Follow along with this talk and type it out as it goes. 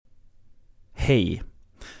hej.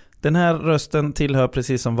 Den här rösten tillhör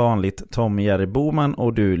precis som vanligt Tom Jerry Boman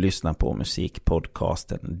och du lyssnar på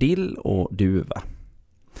musikpodcasten Dill och Duva.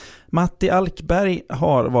 Mattias Alkberg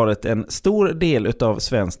har varit en stor del utav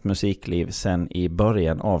svenskt musikliv sedan i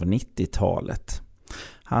början av 90-talet.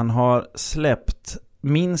 Han har släppt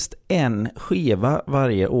minst en skiva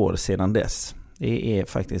varje år sedan dess. Det är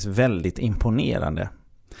faktiskt väldigt imponerande.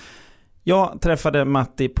 Jag träffade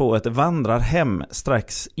Matti på ett vandrarhem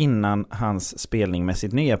strax innan hans spelning med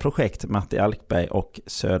sitt nya projekt Mattias Alkberg och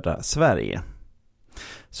Södra Sverige.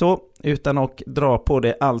 Så utan att dra på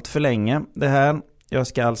det allt för länge det här, jag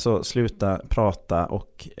ska alltså sluta prata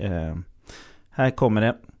och här kommer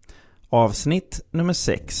det. Avsnitt nummer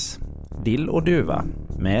 6, Dill och Duva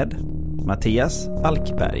med Mattias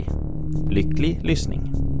Alkberg. Lycklig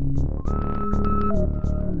lyssning.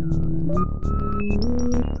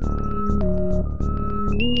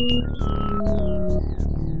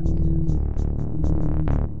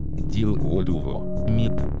 Dill och Duva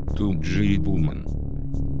med Tom Jerry Boman.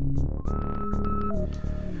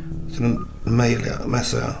 Sen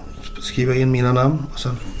messar jag, skriver in mina namn och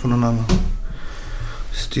sen får någon annan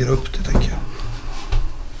styra upp det, tänker jag.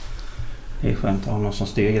 Det är skönt att ha någon som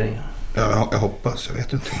styr grejer. Ja, jag hoppas, jag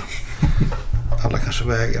vet inte. Alla kanske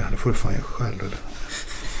vägrar, det får du fan göra själv. Eller?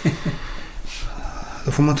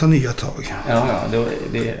 Då får man ta nya tag. Ja,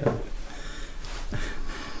 det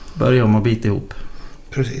börjar om att bita ihop.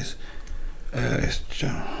 Precis.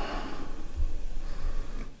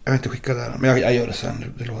 Jag vill inte skicka det här, men jag gör det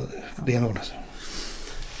sen. Det är ordnat.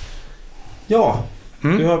 Ja,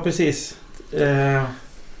 du har precis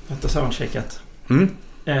soundcheckat.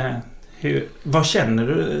 Vad känner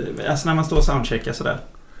du, alltså när man står och soundcheckar sådär?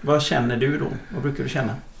 Vad känner du då? Vad brukar du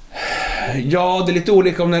känna? Ja, det är lite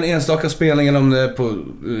olika om det är en enstaka spelning eller om det är på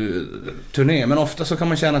turné. Men ofta så kan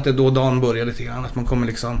man känna att det är då dagen börjar lite grann. Att man kommer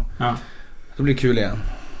liksom, då blir det kul igen.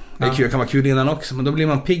 Det är kul, kan vara kul innan också, men då blir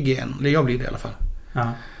man pigg igen. Eller jag blir det i alla fall.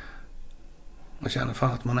 Ja. Man känner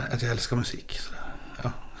fan att jag älskar musik. Så,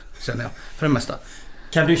 ja, känner jag för det mesta.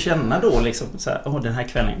 Kan du känna då liksom så här, den här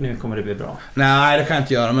kvällen, nu kommer det bli bra? Nej, det kan jag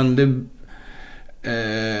inte göra, men det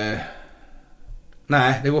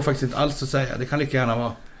nej, det går faktiskt inte alls att säga. Det kan lika gärna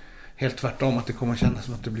vara helt tvärtom, att det kommer kännas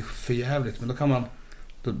som att det blir för jävligt. Men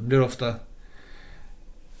då blir det ofta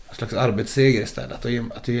en slags arbetsseger istället. Att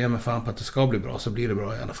jag ger mig fan på att det ska bli bra, så blir det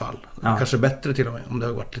bra i alla fall. Ja. Kanske bättre till och med, om det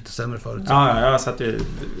har varit lite sämre förut. Ja, så att du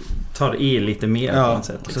tar i lite mer på något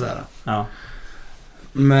sätt. Liksom. Sådär. Ja.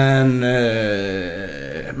 Men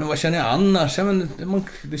vad känner jag annars?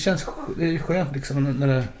 Det känns det är skönt liksom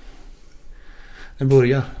när det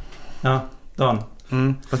börjar. Ja, dagen.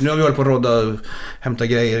 Fast nu har vi hållit på att rodda, hämta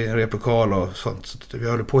grejer i en replokal och sånt, så vi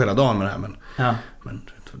håller på hela dagen med det här, men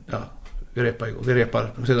vi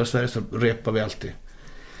repar i Södra Sverige, så repar vi alltid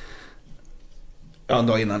en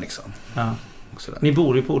dag innan liksom. Ja. Ni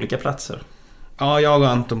bor ju på olika platser. Ja, jag och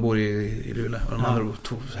Anton bor i Luleå och de andra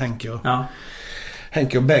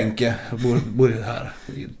Henke och Benke bor här.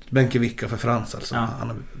 Benke vickar för Frans alltså. Ja. Han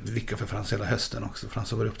har vickat för Frans hela hösten också.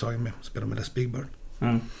 Frans har varit upptagen med att spela med Les Big Bird.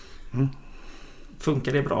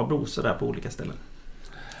 Funkar det bra blåser där på olika ställen?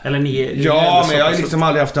 Eller ni men jag har liksom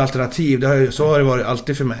aldrig haft alternativ. Så har det varit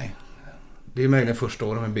alltid för mig. Det är möjligen första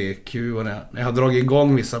året med BQ, och när jag har dragit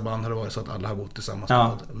igång vissa band har det varit så att alla har bott i samma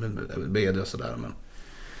stad med BD och sådär,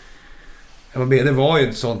 men BD var ju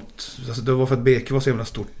ett sånt, alltså det var för att BQ var så himla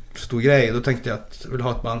stor grej. Då tänkte jag att jag ville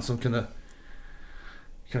ha ett band som kunde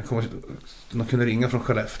ringa från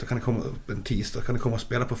Skellefteå, kan det komma upp en tisdag, kan det komma och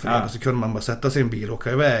spela på fredag, så kunde man bara sätta sig i en bil och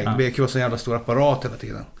åka iväg. BQ var så en jävla stor apparat hela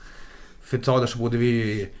tiden. För ett tag där så bodde vi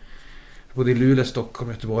i Luleå,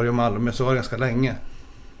 Stockholm, Göteborg och Malmö, så var det ganska länge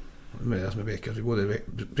med BQ. Vi bodde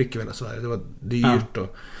prick i hela Sverige. Det var dyrt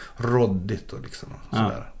och råddigt och liksom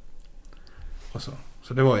sådär. Och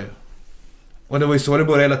så det var ju, och det var ju så det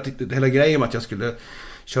började hela grejen med att jag skulle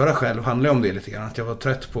köra själv, handlade om det lite grann, att jag var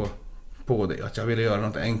trött på det, att jag ville göra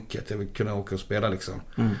något enkelt, jag ville kunna åka och spela liksom.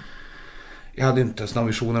 Jag hade inte ens någon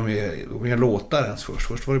visioner med låtar ens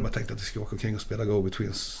först var det bara tänkt att jag skulle åka omkring och spela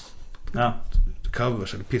Go-Betweens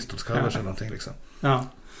covers eller Pistols covers eller någonting liksom.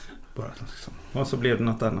 Bara liksom. Och så blev det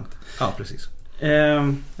något annat. Ja, precis.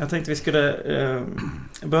 Jag tänkte vi skulle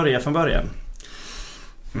börja från början.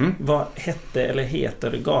 Vad hette eller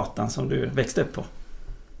heter gatan som du växte upp på?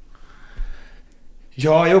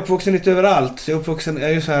 Ja, jag är uppvuxen lite överallt. Jag är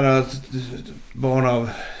ju så här barn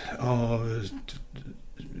av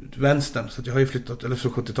vänstern, så att jag har ju flyttat, eller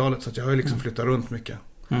från 70-talet, så att jag har ju liksom flyttat runt mycket.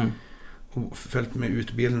 Och följt med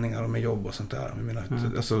utbildningar och med jobb och sånt där med mina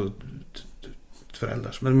alltså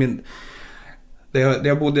föräldrar. Men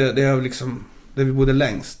där vi bodde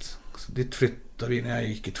längst, så dit flyttade vi när jag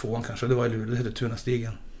gick i 2:an kanske. Det var i Luleå, det hette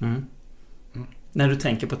Tunastigen. När du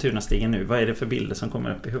tänker på Tunastigen nu, vad är det för bilder som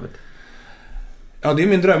kommer upp i huvudet? Ja, det är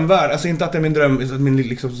min drömvärld. Alltså inte att det är min dröm, min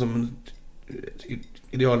liksom som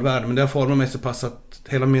idealvärld, men det har format mig så pass att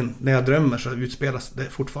när jag drömmer så utspelas det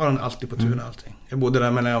fortfarande alltid på Tuna allting. Jag bodde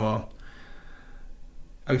där men när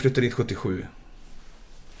jag flyttade dit 77.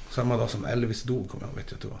 Samma dag som Elvis dog, kommer jag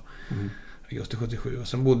vet att det var. Just 77. Och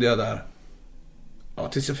sen bodde jag där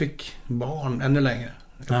tills jag fick barn ännu längre.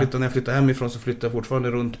 När jag flyttade hemifrån så flyttade jag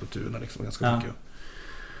fortfarande runt på Tuna liksom, ganska mycket.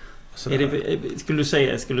 Skulle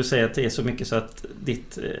du säga att det är så mycket så att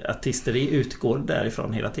ditt artisteri utgår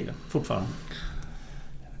därifrån hela tiden fortfarande?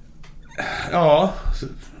 Ja,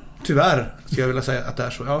 tyvärr skulle jag vilja säga att det är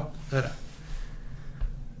så. Ja, det är det.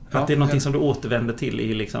 Att det är någonting som du återvänder till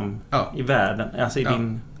i liksom i världen, alltså i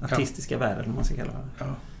din artistiska värld, om man ska kalla det.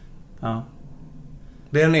 Ja.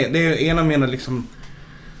 Det är en av mina liksom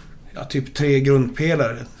typ 3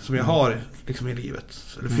 grundpelare som jag har liksom i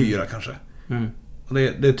livet, eller 4 kanske. Och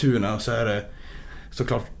det är Tuna, och så är det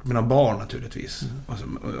såklart mina barn naturligtvis.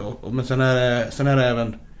 Men sen är det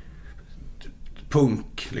även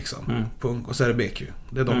punk liksom. Punk, och så är det BQ.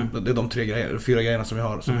 Det är de 4 grejerna som jag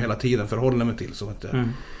har som hela tiden förhåller mig till, som att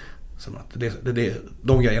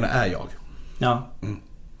de grejerna är jag. Ja.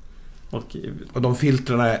 Och de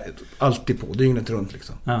filtrarna är alltid på dygnet runt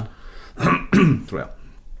liksom. Ja. Tror jag.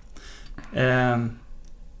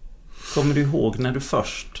 Kommer du ihåg när du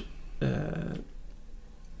först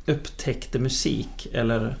upptäckte musik,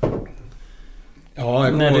 eller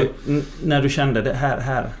när du kände det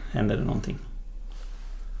här hände det någonting?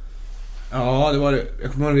 Ja, det var det.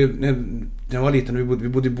 Jag kommer ihåg när jag var liten, vi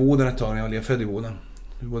bodde i Boden ett tag när jag var född i Boden.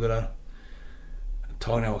 Vi bodde där ett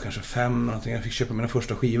tag när jag var kanske 5 någonting. Jag fick köpa mina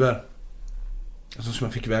första skivor. Alltså som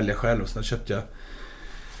jag fick välja själv, så där köpte jag.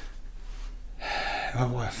 Vad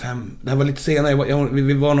var jag, 5? Det här var lite senare.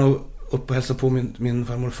 Vi var nog uppe och hälsade på min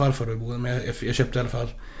farmor och farfar i Boden, men jag köpte i alla fall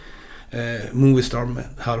Movie Star med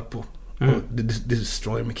Harpo och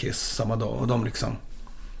Destroyer med Kiss samma dag, och de liksom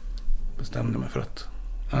bestämde mig för att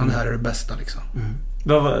det här är det bästa liksom.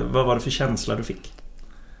 Vad var det för känsla du fick?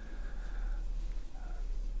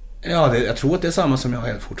 Ja, jag tror att det är samma som jag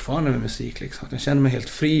har fortfarande med musik liksom. Att jag känner mig helt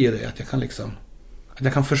fri i det, att jag kan liksom, att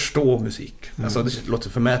jag kan förstå musik. Alltså det låter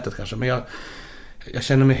förmätet kanske, men jag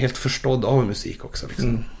känner mig helt förstådd av musik också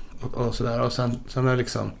liksom. Och sådär, och sen är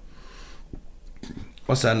liksom,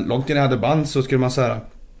 och sen långt innan jag hade band så skulle man säga,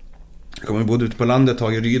 jag bodde ute på landet,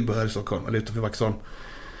 tag i Rydbo här i Stockholm, eller utanför Vaxholm,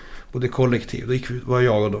 bodde kollektiv. Då var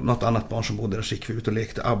jag och något annat barn som bodde där, så gick vi ut och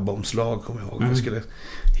lekte ABBA-omslag, kommer jag ihåg. Jag skulle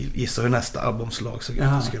gissa hur nästa ABBA-omslag så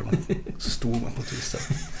stod man på ett visst sätt.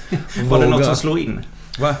 Var det något som slog in?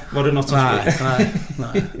 Va? Var det något som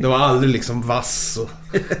Nej. Det var aldrig liksom vass och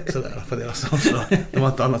sådär för deras omslag. Det var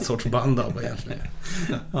ett annat sorts band ABBA egentligen.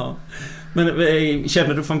 Ja. Men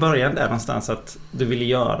kände du från början där någonstans att du ville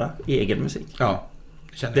göra egen musik? Ja,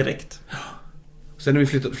 kände jag. Direkt. Sen när vi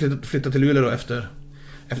flyttade till Luleå då efter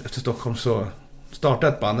Stockholm, så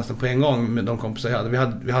startade ett band nästan på en gång med de kompisar jag hade.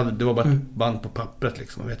 Vi hade det var bara ett band på pappret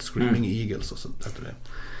liksom, och Screaming Eagles och så där.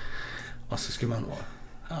 Och så skulle man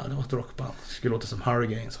vara, det var ett rockband. Det skulle låta som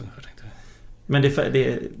Hurricanes ungefär, tänkte jag. Men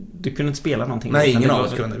du kunde inte spela någonting? Nej, ingen av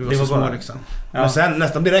oss kunde. Vi var så små liksom. Ja. Men sen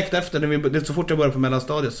nästan direkt efter, så fort jag började på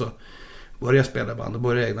mellanstadiet så började jag spela band och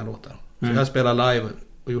började egna låtar. Så jag spelade live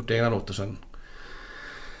och gjort egna låtar sen.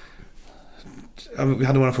 Vi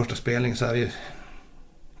hade vår första spelning så här i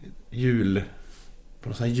på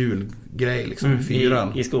någon sån här julgrej liksom, i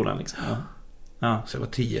 4:an. I skolan liksom. Ja. Så jag var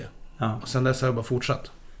 10. Ja. Och sen dess har jag bara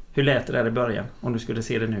fortsatt. Hur lät det där i början, om du skulle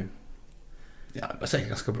se det nu? Ja, det var säkert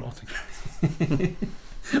ganska bra, tänker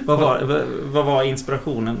jag. Vad var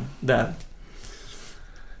inspirationen där?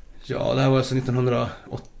 Ja, det här var alltså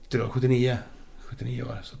 79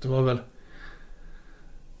 år. Så det var väl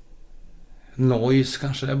Noise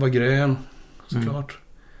kanske, det var grön såklart.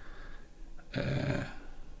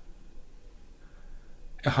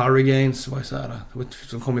 Hurricanes var ju så här,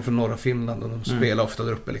 som kom från norra Finland och de spelade ofta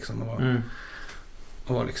där uppe liksom,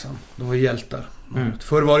 och var liksom, de var hjältar.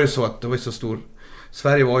 Förr var det ju så att det var så stor,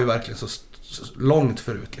 Sverige var ju verkligen så långt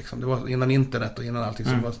förut liksom. Det var innan internet och innan allting,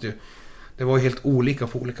 så det var ju helt olika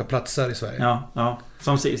på olika platser i Sverige. Ja.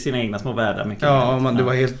 Som sina egna små världar mycket. Ja, men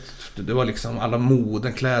det var liksom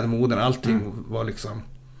alla klädmoden, allting var liksom,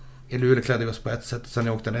 i Luleå klädde vi oss på ett sätt. Sen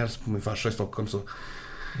jag åkte ner på min farsa i Stockholm så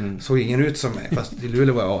såg ingen ut som mig, fast i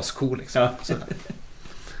Luleå var jag ascool liksom. Ja.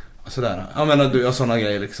 Sådär. Ja, men såna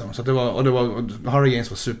grejer liksom. Så det var Hurricanes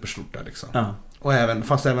var superstort där liksom. Ja. Och även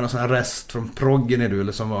en sån här rest från proggen i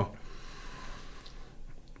Luleå som var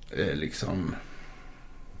liksom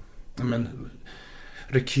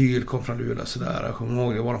Rekyl kom från Luleå sådär. Jag kommer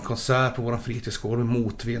ihåg, det var en konsert på vår fritidsgård med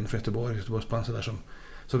motvind från Göteborgsband sådär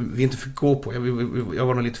som vi inte fick gå på. Jag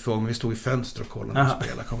var nog lite för ung, men vi stod i fönster och kollade när de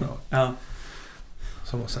spelade, kommer jag ihåg. Ja.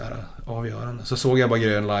 Som var så här avgörande. Så såg jag bara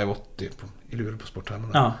Grön live 80 i Luleå på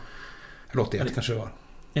Sporthallen. Ja. Eller 81 kanske det var.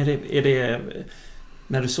 Är det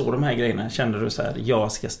när du såg de här grejerna, kände du så här,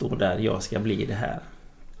 jag ska stå där, jag ska bli det här?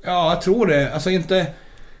 Ja, jag tror det. Alltså inte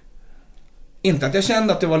att jag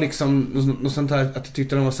kände att det var liksom något sånt här, att jag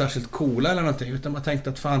tyckte de var särskilt coola eller någonting, utan jag tänkte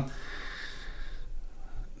att fan,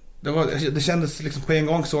 det kändes liksom på en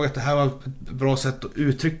gång, såg att det här var ett bra sätt att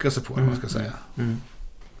uttrycka sig på, man ska säga.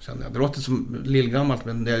 Kände jag. Det låter som lillgammalt,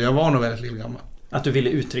 men jag var nog väldigt lillgammal. Att du ville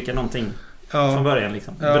uttrycka någonting från början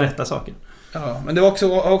liksom, berätta saker. Ja, men det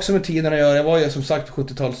var också med tiden jag var ju som sagt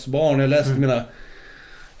 70-talsbarn.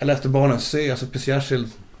 Jag läste Barnens Sö, alltså P.C.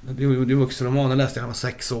 Det var vuxen roman. Jag läste när jag var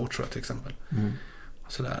 6 år, tror jag, till exempel.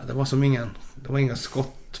 Sådär. Det var inga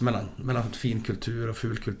skott mellan finkultur och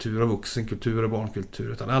fulkultur och vuxenkultur och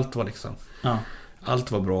barnkultur, utan allt var liksom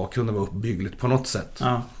allt var bra, kunde vara uppbyggligt på något sätt.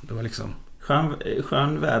 Det var liksom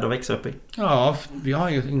skön värld att växa upp i. Ja, vi har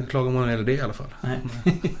inga klagomål eller det i alla fall. Nej.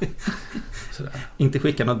 Sådär. Inte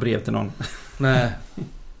skicka något brev till någon. Nej.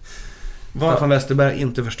 Staffan Westerberg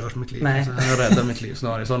inte förstört mitt liv. Nej. Så han har räddat mitt liv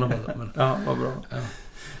snarare i sådana fall. Men... Ja, vad bra. Ja.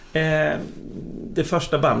 Det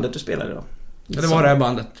första bandet du spelade då? Ja, det var det här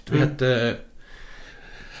bandet. Vi hette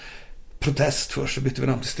Protest först, så bytte vi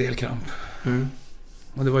namn till Stelkramp.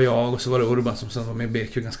 Och det var jag, och så var det Urban som sen var med i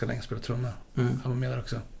BQ ganska länge, spelade trummor. Han var med där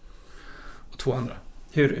också. Och 2 andra.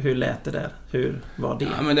 Hur lät det där? Hur var det?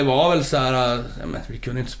 Ja, men det var väl så här, vi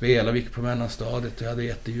kunde inte spela, vi gick på mellanstadiet. Jag hade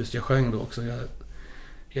jätteljus, jag sjöng då också. Jag hade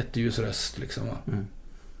jätteljus röst liksom.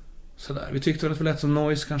 Sådär. Vi tyckte att det lät som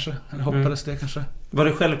noise kanske, eller hoppades det kanske. Var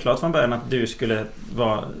det självklart från början att du skulle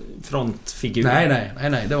vara frontfigur? Nej,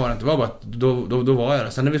 det var det inte. Det var bara att då var jag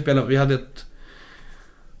det. Sen när vi spelade,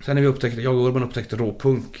 sen när vi upptäckte, jag och Urban upptäckte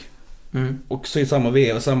råpunk. Och så i samma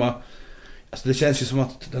veva, alltså det känns ju som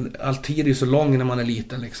att all tid är ju så lång när man är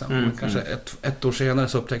liten liksom. Men kanske ett år senare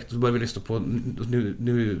så började vi lyssna på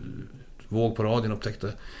nu våg på radion,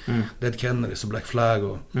 upptäckte Dead Kennedys och Black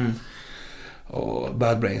Flag och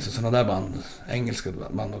Bad Brains och sådana där band, engelska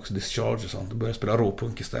band också, Discharge och sånt. Då började jag spela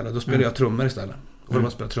råpunk istället. Då spelade jag trummor istället. Och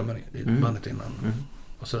Urban spelade trummor i bandet innan.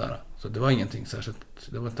 Och sådär. Så det var ingenting särskilt.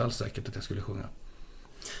 Det var inte alls säkert att jag skulle sjunga.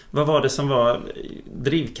 Vad var det som var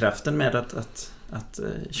drivkraften med att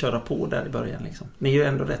köra på där i början liksom? Ni är ju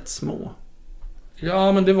ändå rätt små.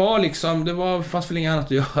 Ja, men det var liksom, fanns väl inget annat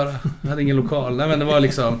att göra. Jag hade ingen lokal. Nej, men det var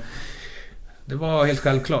liksom, det var helt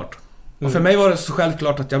självklart. Och för mig var det så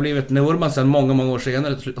självklart att jag blivit, när Urban sen många år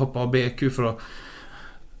senare hoppade av BQ för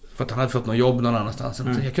att han hade fått något jobb någon annanstans.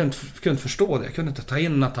 Jag kunde inte förstå det. Jag kunde inte ta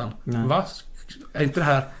in att han, va? Är inte det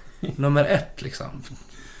här nummer 1 liksom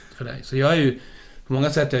för dig? Så jag är ju, på många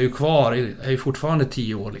sätt är jag ju kvar, jag är ju fortfarande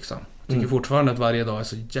 10 år liksom. Jag tycker fortfarande att varje dag är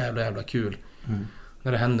så jävla kul.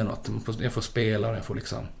 När det händer något. Jag får spela och jag får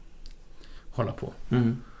liksom hålla på.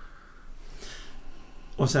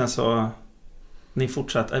 Och sen så ni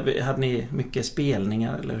fortsatte, hade ni mycket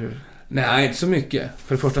spelningar eller hur? Nej, inte så mycket.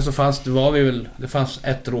 För det första så det fanns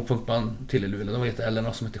ett råpunkband till i Luleå. De hette Ellen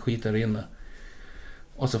och som hette Skiten rinner.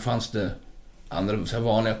 Och så fanns det andra så här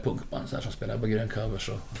vanliga punkband så här, som spelade på grön covers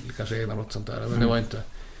och kanske egna låt sånt där. Men det var inte,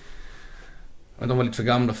 men de var lite för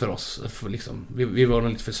gamla för oss för liksom, vi var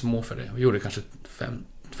nog lite för små för det. Vi gjorde kanske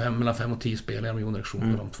mellan 5 och 10 spelningar med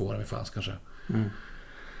Jonreaktion på de 2 åren vi fanns kanske.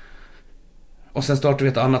 Och sen startade vi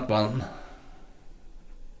ett annat band.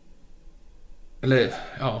 Eller,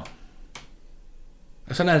 ja.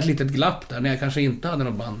 Sen är det ett litet glapp där när jag kanske inte hade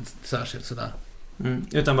något band särskilt sådär.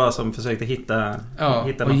 Utan bara som försökte hitta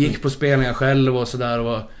och gick på spelningar själv och sådär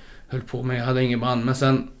och höll på, men jag hade ingen band. Men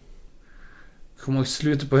sen kom jag i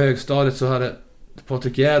slutet på högstadiet så hade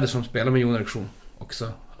Patrik Jäder som spelade med Jonreaktion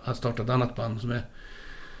också hade startat ett annat band som är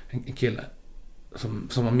en kille som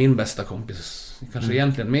var min bästa kompis. Kanske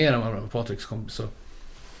egentligen mer än vad var Patriks kompis. Så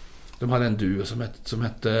de hade en duo som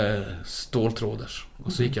hette Ståltråders.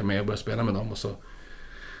 Och så gick jag med och började spela med dem. Och så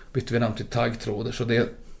bytte vi namn till Taggtråders. Och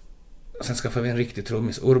sen skaffade vi en riktig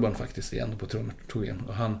trummis, Urban faktiskt, igen på trummor tog in.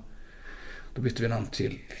 Och då bytte vi namn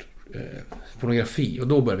till Pornografi. Och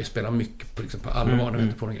då började vi spela mycket på allvar när vi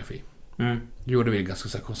hette Pornografi. Då gjorde vi ganska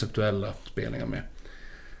så här konceptuella spelningar med.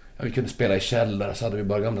 Ja, vi kunde spela i källare, så hade vi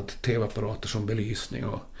bara gamla tv-apparater som belysning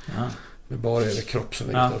och med bara över kropp som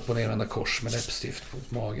vi riktade upp och nervända kors med läppstift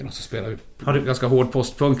på magen, och så spelade vi ganska hård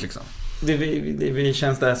postpunk liksom. Det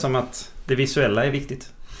känns det som att det visuella är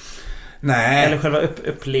viktigt. Nej. Eller själva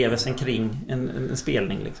upplevelsen kring en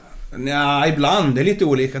spelning liksom. Ja, ibland. Det är lite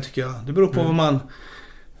olika tycker jag. Det beror på vad man...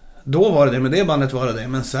 Då var det med det bandet var det.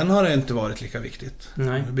 Men sen har det inte varit lika viktigt.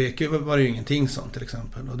 Nej. Med BQ var det ju ingenting sånt till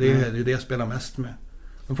exempel. Och det är ju det jag spelar mest med.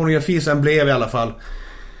 Men pornografi sen blev i alla fall...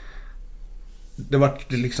 Det var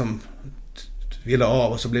liksom... Vi la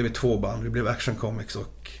av och så blev vi 2 band. Vi blev Action Comics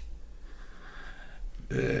och...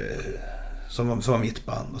 som var mitt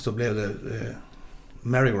band. Och så blev det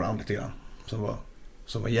Merry Round lite grann.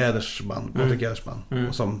 Som var Jäders band. Patrik Jäders band.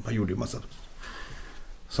 Och som han gjorde ju massa...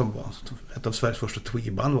 Som var ett av Sveriges första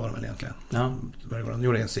twee-band var det väl egentligen. Ja. Han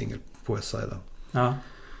gjorde en singel på S-sidan. Ja.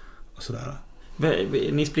 Och sådär.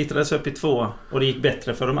 Ni splittrades upp i 2 och det gick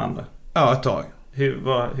bättre för de andra? Ja, ett tag.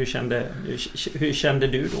 Hur kände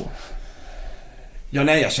du då? Ja,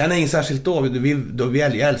 nej, jag känner inte särskilt då.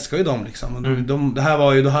 Vi älskar ju dem liksom. Det här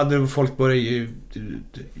var ju, då hade folk börjat i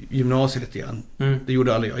gymnasiet lite grann. Det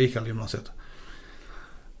gjorde aldrig, jag gick aldrig gymnasiet.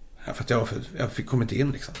 Ja, för att jag fick komma inte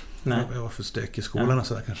in liksom. Nej. Jag var för stökig i skolan och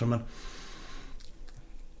sådär kanske, men...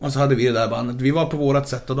 Och så hade vi det där bandet. Vi var på vårat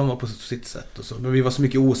sätt och de var på sitt sätt och så. Men vi var så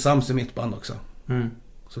mycket osams i mitt band också.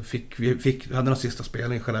 Så vi hade någon sista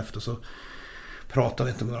spelning själv efter, så pratade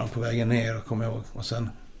vi inte med varandra på vägen ner, och kommer jag ihåg. Och sen...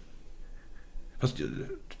 Fast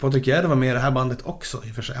Patrik Jäder var med i det här bandet också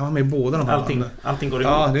i och för sig. Han var med i båda de här banden. Allting går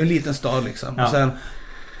ihop. Ja, det är en liten stad liksom. Ja.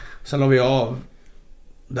 Och sen la vi av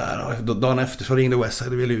där, och dagen efter så ringde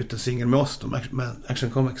Westside och ville ut en singel med oss då, med Action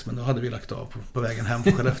Comics, men då hade vi lagt av på vägen hem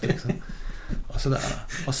på Skellefteå liksom. Och sådär.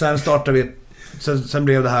 Och sen startade vi, sen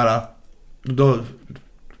blev det här, då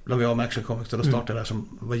la vi av med Action Comics och då startade det här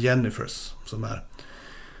som var Jennifers,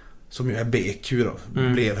 som ju är BQ då.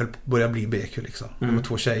 Började bli BQ liksom. Det var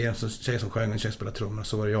 2 tjejer som sjöng och en tjej spelade trummor,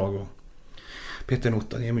 så var det jag och Peter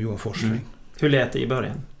Nottan, Emil Johan Forsling. Hur lät det i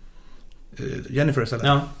början? Jennifers eller?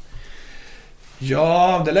 Ja.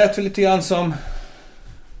 Ja, det lät väl lite grann som...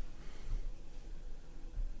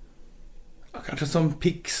 Ja, kanske som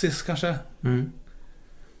Pixies kanske.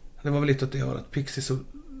 Det var väl lite åt det hållet. Pixies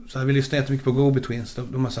så här, vi lyssnade jättemycket på Go-Betweens.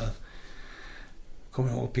 De har så här...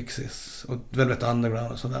 Kommer ihåg Pixies och Velvet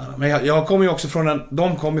Underground och sådär. Men jag kommer ju också från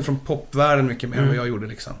de kom ju från popvärlden mycket mer än vad jag gjorde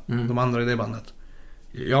liksom. De andra i det bandet.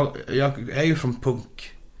 Jag är ju från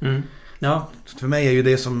punk. Ja. För mig är ju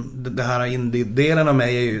det som det här indie-delen av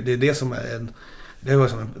mig är ju, det är det som är det var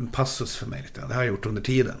som en passus för mig lite. Det har jag gjort under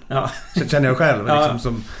tiden. Ja. Så känner jag själv liksom,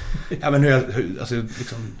 som men alltså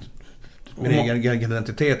liksom min egen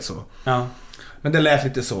identitet så. Ja. Men det lät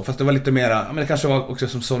lite så, fast det var lite mera, men det kanske var också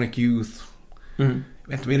som Sonic Youth. Jag vet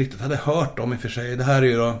inte om jag riktigt hade hört dem i och för sig. Det här är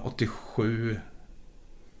ju då 87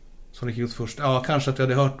 Sonic Youth först. Ja, kanske att vi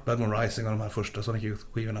hade hört Bad Moon Rising och de här första Sonic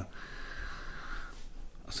Youth-skivorna.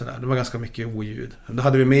 Det var ganska mycket oljud. Det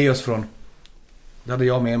hade vi med oss från... Det hade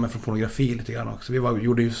jag med mig från pornografi lite grann också. Vi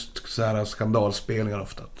gjorde just så här skandalspelningar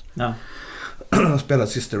ofta. Ja. Spelade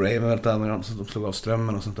Sister Ray med Velvet Underground, så de slog av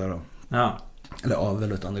strömmen och sånt där. Ja. Eller av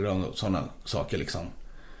Velvet Underground och sådana saker liksom.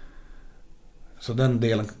 Så den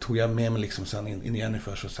delen tog jag med mig liksom sen in i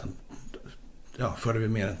Jennifers, och sen förde vi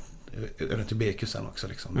med över till BQ sen också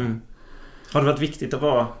liksom. Har det varit viktigt att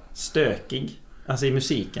vara stökig? Alltså i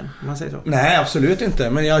musiken, om man säger så? Nej, absolut inte.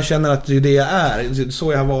 Men jag känner att det är det jag är.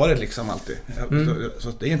 Så jag har varit liksom alltid.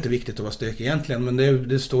 Så det är inte viktigt att vara stökig egentligen. Men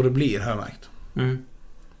det står det blir, har jag märkt.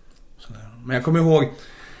 Men jag kommer ihåg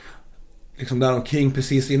liksom där omkring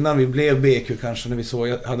precis innan vi blev BQ kanske, när vi såg,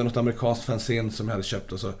 jag hade något amerikanskt fanzine som jag hade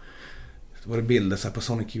köpt, och så var det bilder så här på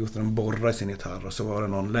Sonic Youth när de borrar i sin gitarr, och så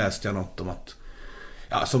var det läste jag något om att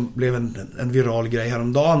som blev en viral grej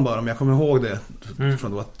häromdagen bara, men jag kommer ihåg det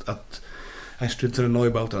från då att Einstürzer och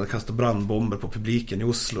Neubaut hade kastat brandbomber på publiken i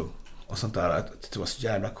Oslo och sånt där. Det var så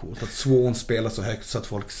jävla coolt att Swan spelade så högt så att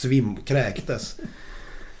folk kräktes.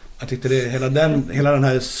 Jag tyckte hela den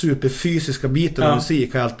här superfysiska biten av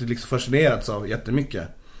musik har jag alltid liksom fascinerats av jättemycket.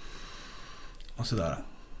 Och sådär.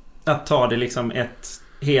 Att ta det liksom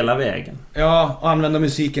hela vägen. Ja, och använda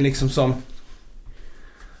musiken liksom som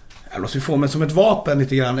men som ett vapen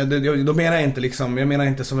lite grann. Då menar jag inte liksom, jag menar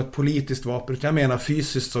inte som ett politiskt vapen, utan jag menar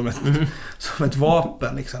fysiskt som ett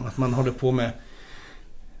vapen liksom, att man håller på med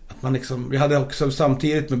att man liksom, vi hade också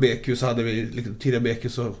samtidigt med BQ så hade vi liksom, tidigare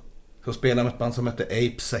BQ så spelade med ett band som hette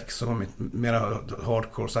Ape Sex, som var mera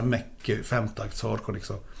hardcore, så här meck 5-takts hardcore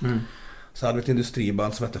liksom. Så hade vi ett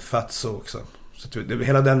industriband som hette Fatso också. Så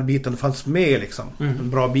hela den biten fanns med liksom. En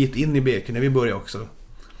bra bit in i BQ när vi började också.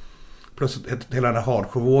 Plus hela den här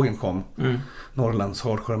hardcore-vågen kom. Norrlands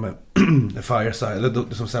hardcore med Fireside,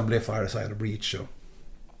 eller som sen blev Fireside och Breach.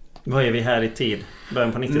 Vad är vi här i tid?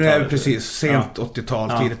 Början på 90-talet? Nu är vi precis sent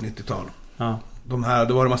 80-tal, tidigt 90-tal. Ja. Då var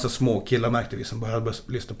det en massa små killar, märkte vi, som började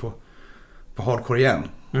lyssna på hardcore igen.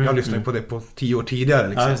 Jag lyssnade på det på 10 år tidigare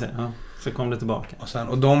liksom. Ja, så kom det tillbaka.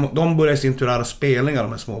 Och de började sin tur göra spelningar,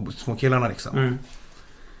 de här små killarna liksom.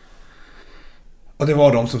 Och det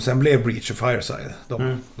var de som sen blev Breach och Fireside.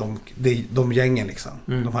 De gängen liksom.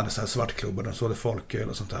 De hade så här svartklubbar, de sålde folköl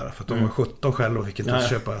och sånt där. För att de var 17 själva och fick inte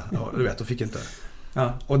köpa. Ja, du vet, de fick inte.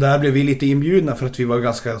 Ja. Och där blev vi lite inbjudna för att vi var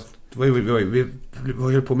ganska... Vi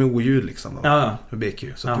höll på med oljud liksom. Med BQ.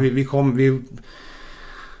 Så att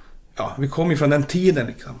vi kom ju från den tiden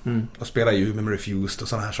liksom. Och spelade ju med Refused och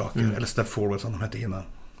såna här saker. Eller Step Forward som de hette innan.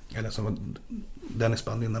 Eller som Dennis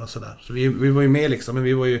band innan och sådär. Så vi var ju med liksom. Men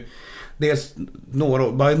vi var ju dels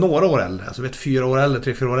bara några år äldre. Alltså 4 år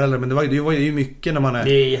äldre, 3-4 år äldre. Men det var ju mycket när man är...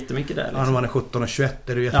 Det är jättemycket där liksom. Ja, när man är 17 och 21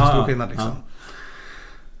 är det ju jättestor skillnad liksom. Ja.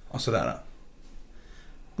 Och sådär.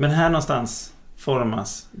 Men här någonstans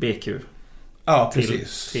formas BQ. Ja,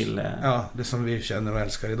 precis. Till ja, det som vi känner och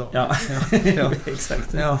älskar idag. Ja,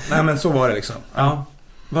 exakt. Ja, nej men så var det liksom. Ja.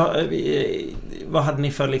 Vad hade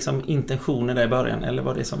ni för liksom intentioner där i början? Eller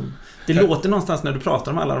var det som... Det låter någonstans när du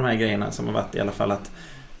pratar om alla de här grejerna som har varit i alla fall att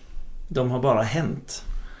de har bara hänt.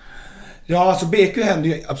 Ja, alltså BQ hände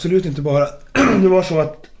ju absolut inte bara. Det var så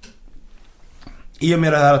att i och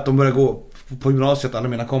med det här att de började gå på gymnasiet, alla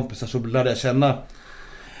mina kompisar, så lärde jag känna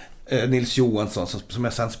Nils Johansson som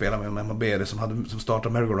jag sen spelade med MABD som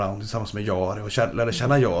startade Merry Go Round tillsammans med Jari och lärde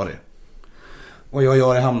känna Jari. Och jag och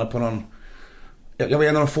Jari hamnade på någon... Jag var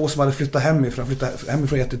en av de få som hade flyttat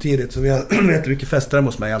hemifrån jättetidigt, så vi hade jättemycket fester hemma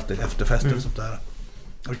hos mig alltid efter fester och sånt där.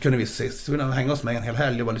 Och då kunde vi ses, så vi hänga hos mig en hel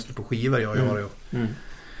helg och bara lyssna på skivor, jag och Jari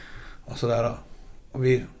och sådär. Och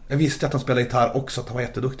jag visste att han spelade gitarr också, att han var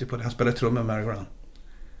jätteduktig på det. Han spelade trummor med Merry Go Round.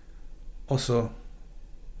 Och så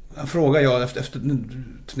frågade jag efter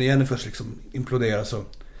när Jennifer liksom imploderade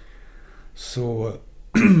så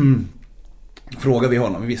frågade vi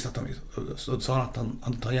honom. Vi visste att så sa han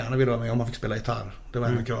att han gärna ville vara med om han fick spela gitarr. Det var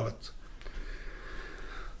enda kravet.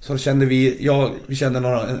 Så då kände vi kände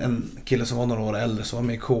en kille som var några år äldre som var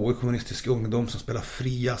med i KU, kommunistisk ungdom, som spelade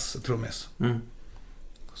frias trummis.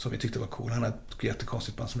 Som vi tyckte var cool. Han hade ett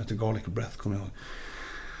jättekonstigt band som heter Garlic Breath, kommer jag ihåg.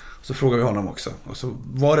 Så frågade vi honom också. Och så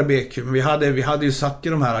var det BQ. Men vi hade ju satt i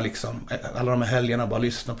de här liksom, alla de här helgerna, bara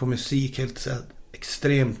lyssna på musik helt så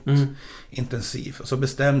extremt intensivt. Och så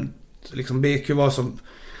bestämt liksom BQ var som...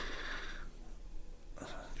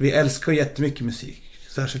 Vi älskar jättemycket musik.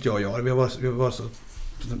 Särskilt jag och jag.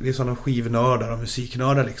 Vi är sådana skivnördar och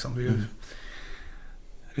musiknördar liksom.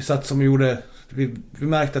 Vi satt som gjorde... Vi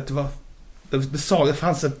märkte att det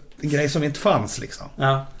fanns en grej som inte fanns liksom.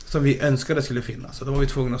 Ja. Som vi önskade skulle finnas. Så då var vi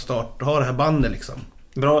tvungna att starta och ha det här bandet liksom.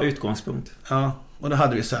 Bra utgångspunkt. Ja, och då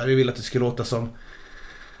hade vi så här. Vi ville att det skulle låta som...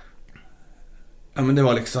 Ja, men det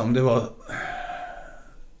var liksom... Det var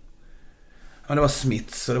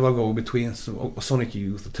Smiths och det var Go-Betweens och Sonic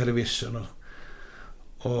Youth och Television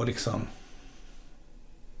och liksom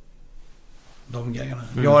de grejerna.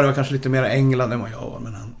 Jag var kanske lite mer England än vad jag var,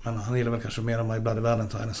 men han gillade väl kanske mer My Bloody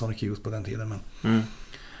Valentine än Sonic Youth på den tiden, men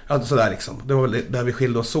ja, så där liksom. Det var väl där vi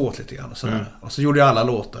skilde oss åt lite grann och så där. Och så gjorde jag alla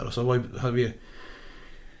låtar och så hade vi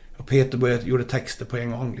och Peter gjorde texter på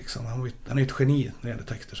en gång liksom. Han är ett geni när det gäller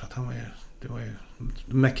texter, så att det var ju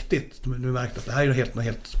mäktigt. Nu märkte att det här är något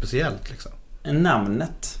helt speciellt liksom.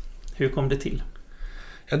 Namnet, hur kom det till?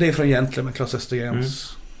 Ja, det är från egentligen med Claes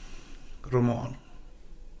Östergrens roman.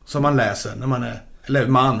 Som man läser när man är...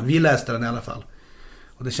 Eller vi läste den i alla fall.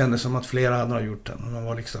 Och det kändes som att flera andra har gjort den. Och man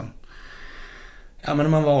var liksom... Ja, men när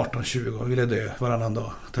man var 18-20 och ville dö varannan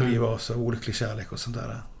dag. Ta liv av sig, olycklig kärlek och sånt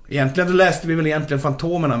där. Egentligen då läste vi väl egentligen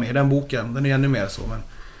Fantomerna med i den boken. Den är ännu mer så, men...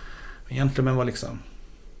 Egentligen var liksom...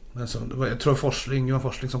 jag tror Johan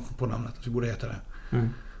Forsling som kom på namnet. Så borde heta det. Det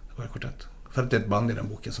var kvartett. För att det är ett band i den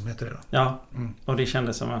boken som heter det då. Ja, och det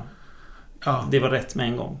kändes som att det var rätt med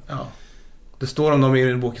en gång. Ja. Det står om dem i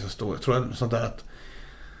den boken, så står jag tror jag sånt där att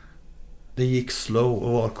det gick slow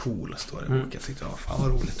och var cool, står det i boken. Jag tyckte, fan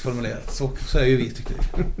vad roligt formulerat. Så är ju vi, tyckte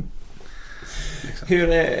vi. Liksom. Hur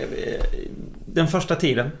den första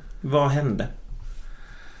tiden, vad hände?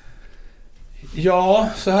 Ja,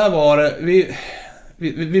 så här var det.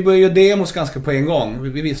 Vi började göra demos ganska på en gång.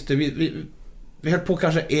 Vi visste, vi höll på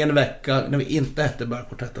kanske en vecka när vi inte hette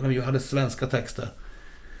Börkvartetten, när vi hade svenska texter.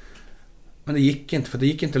 Men det gick inte, för det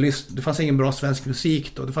gick inte att lyssna. Det fanns ingen bra svensk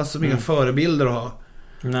musik då. Det fanns så inga förebilder att ha.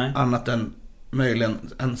 Nej. Annat än möjligen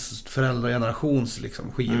ens föräldragenerations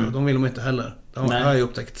liksom, skivor. De ville man inte heller. Det har jag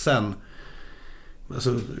upptäckt sen.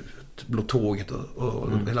 Alltså Blå tåget och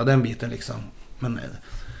hela den biten liksom. Men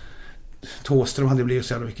Thåström hade blivit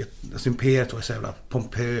så jävla mycket... Alltså, Imperiet var så jävla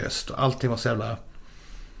pompöst och allting var så jävla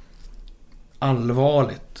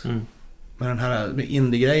allvarligt. Men den här med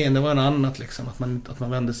indie-grejen, det var en annat liksom, att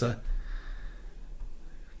man vände sig.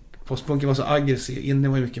 Postpunken var så aggressiv, indie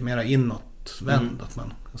var ju mycket mer inåtvänd,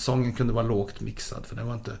 att sången kunde vara lågt mixad, för det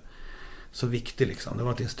var inte så viktig liksom. Det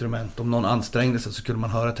var ett instrument. Om någon ansträngde sig så kunde man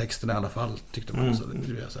höra texten i alla fall, tyckte man. Så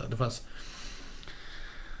det fanns.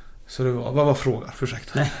 Så det var, vad var frågan?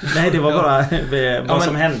 Ursäkta. Nej, det var bara vad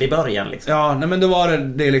som hände i början liksom. Ja, nej, men då var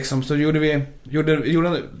det liksom, så gjorde vi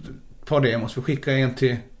ett par demos. Vi skickade en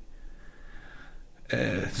till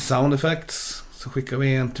Sound Effects, så skickade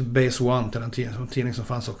vi en till Base One, till en tidning som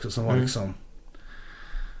fanns också, som var liksom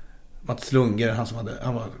Mats Lundgren,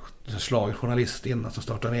 han var schlagerjournalist innan, som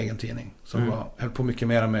startade en egen tidning som höll på mycket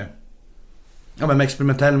mer med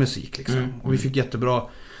experimentell musik liksom. Och vi fick jättebra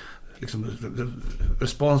liksom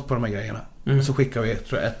respons på de här grejerna. Så skickade vi,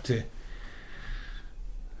 tror jag,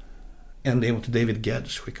 en demo till David Gedge,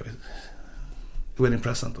 skickade vi Wedding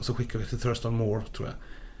Present, och så skickade vi till Thurston Moore, tror jag,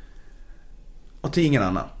 och till ingen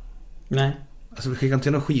annan. Nej. Alltså vi skickade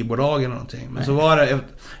till någon skivbolag eller någonting. Men så var det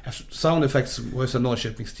Sound Effects var ju så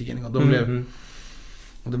Norrköpings tidning, och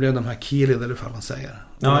det blev de här Keely, eller hur man säger.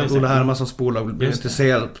 Ja, Ola Hermansson spolade blev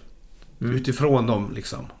intresserad utifrån dem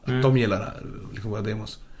liksom. Att de gillar liksom våra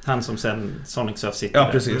demos. Han som sen Sonic Surf sitter. Ja,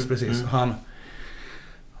 precis. Han.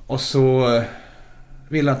 Och så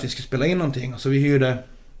ville att vi skulle spela in någonting, och så vi hyrde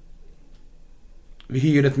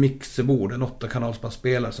ett mixerbord, en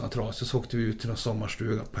 8-kanalsbandspelare som var trasig. Så åkte vi ut till en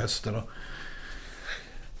sommarstuga på hösten, och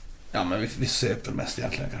men vi söp mest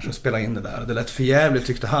egentligen kanske och spela in det där. Det lät för jävligt,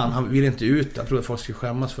 tyckte han ville inte ut. Jag trodde att folk skulle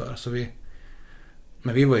skämmas för.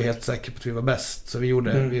 Men vi var ju helt säkra på att vi var bäst. Så vi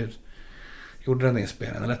gjorde den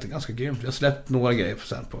inspelningen. Det lät ganska grymt. Vi har släppt några grejer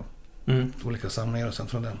sen på olika samlingar och sen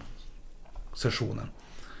från den sessionen.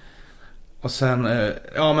 Och sen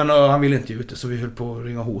han ville inte ut det, så vi höll på att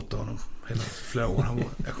ringa och hota honom hela flera år.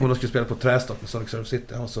 Jag kommer att skulle spela på Trästock med Sonic Surf City.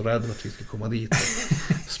 Han var så rädd att vi skulle komma dit och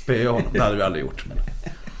spöa honom. Det hade vi aldrig gjort,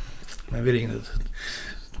 men vi ringde.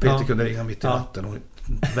 Peter kunde ringa mitt i natten och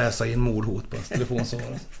väsa in mordhot på hans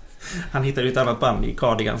telefonsvarare. Han hittade ett annat band i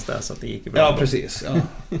Cardigans där, så att det gick bra. Ja, precis. Ja.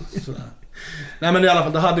 Nej, men i alla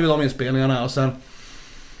fall, då hade vi de inspelningarna, och sen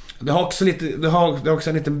det har också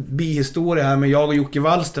en liten bihistoria här med jag och Jocke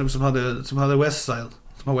Wallström som hade Westside.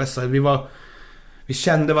 Vi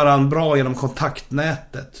kände varandra bra genom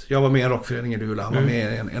kontaktnätet. Jag var med i en rockförening i Luleå, han var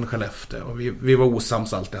med i en Skellefteå, och vi var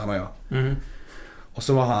osams alltid, han och jag. Och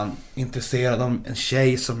så var han intresserad av en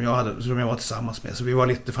tjej som jag var tillsammans med, så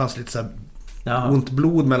det fanns lite så här ont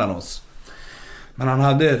blod mellan oss. Men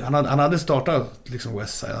han hade startat liksom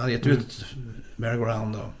Westside, han hade gett ut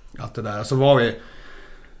Merry-Go-Round och allt det där. Och så var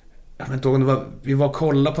jag vet inte om vi var och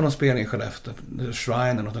kollade på någon spelning i Skellefteå,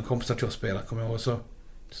 Shrine, och en kompisar till att spela, kommer jag ihåg. Så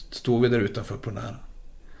stod vi där utanför på den här,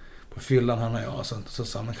 på fyllan, han och jag, så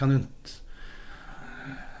sa man, kan du inte,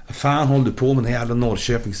 fan håller du på med den här jävla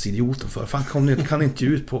Norrköpingsidioten för? Fan kan ni inte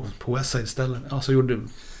ut på Westside istället? Ja, så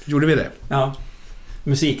gjorde vi det. Ja.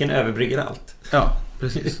 Musiken överbrygger allt. Ja,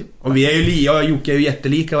 precis. Och jag och Jocke är ju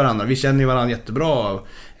jättelika varandra. Vi känner ju varandra jättebra och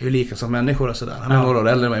är ju lika som människor och sådär. Han är några år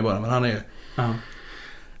äldre än mig bara, men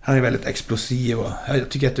han är väldigt explosiv, och jag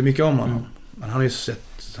tycker jättemycket om honom. Men han har ju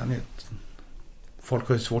folk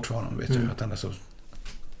har ju svårt för honom, vet jag, att han är så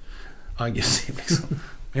aggressiv liksom.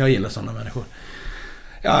 Men jag gillar sådana människor.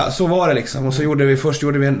 Ja, så var det liksom. Och så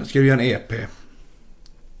skrev vi en EP.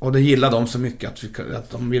 Och det gillade de så mycket att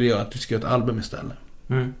de ville göra att vi skulle göra ett album istället.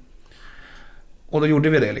 Och då gjorde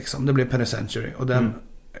vi det liksom. Det blev Penny Century.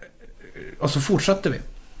 Och så fortsatte vi.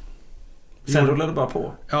 Sen rullade det bara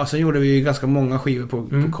på. Ja, sen gjorde vi ganska många skivor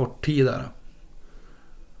på kort tid där.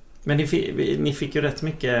 Men ni fick ju rätt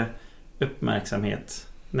mycket uppmärksamhet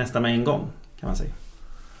nästan med en gång, kan man säga.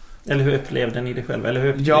 Eller hur upplevde ni det själva? Eller hur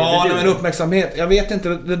upplevde du? Men uppmärksamhet. Jag vet inte,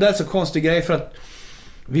 det där är så konstig grej, för att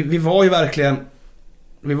vi var ju verkligen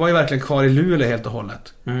kvar i Luleå helt och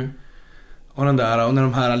hållet. Och den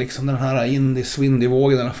här liksom, den här indie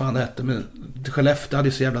swindy-vågen, eller vad fan det hette, men Skellefteå hade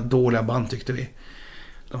ju så jävla dåliga band, tyckte vi.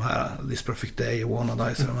 De här This Perfect Day och Wanna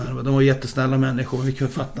Dice, de var jättesnälla människor, men vi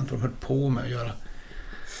kunde fatta inte vad de höll på med att göra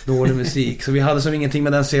dålig musik. Så vi hade som ingenting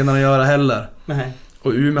med den scenen att göra heller. Nej.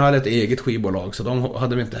 Och Umeå hade ett eget skivbolag, så de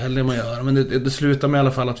hade vi inte heller med att göra. Men det slutade med i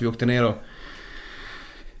alla fall att vi åkte ner och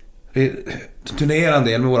vi turnerade en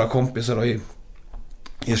del med våra kompisar då,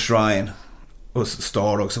 i Shrine och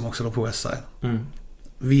Stardog som också var på Westside.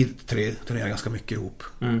 Vi tre turnerade ganska mycket ihop.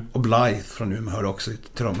 Och Blythe från Umeå hörde också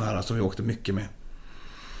till de här som vi åkte mycket med.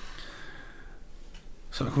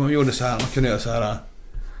 Så man gjorde så här, man kunde göra så här,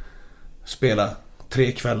 spela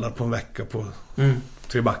 3 kvällar på en vecka på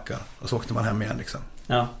 3 backar, och så åkte man hem igen liksom.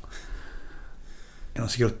 Ja. I någon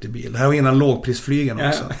skruttig bil. Det här var innan lågprisflygen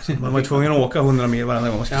också. Så man var ju tvungen att åka 100 mil varje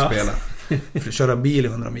gång man skulle spela. För köra bil i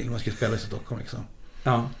 100 mil man skulle spela i Stockholm liksom.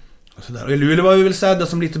 Ja. Och så där. Och i Luleå var vi väl sedda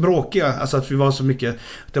som lite bråkiga, alltså att vi var så mycket,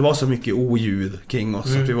 det var så mycket oljud kring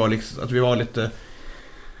oss, att vi var lite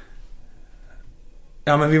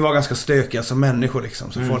Ja, men vi var ganska stökiga som människor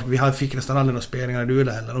liksom. Så folk, vi fick nästan aldrig några spelningar i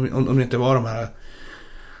Luleå heller. Om det inte var de här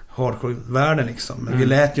hardcore-världen liksom. Men vi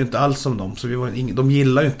lät ju inte alls som dem. Så de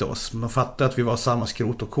gillade ju inte oss. Men de fattade att vi var samma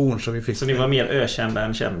skrot och korn. Så ni var mer ökända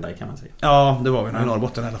än kända, kan man säga. Ja, det var vi i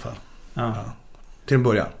Norrbotten i alla fall. Ja. Till en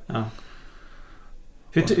början. Ja.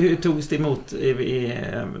 Hur togs det emot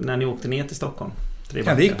när ni åkte ner till Stockholm?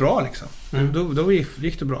 Ja, det gick bra liksom. Då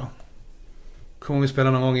gick det bra. Kom vi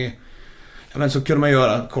spela någon gång i... Ja, men så kunde man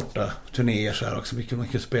göra korta turnéer så här också. Man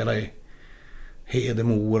kunde spela i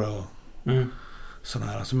Hedemora och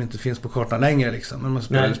sådana här som inte finns på kartan längre liksom. Men man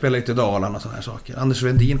spelade lite i Dalarna och sådana här saker. Anders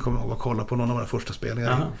Vendin kom ihåg att kolla på någon av våra första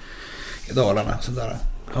spelningar i Dalarna. Så där.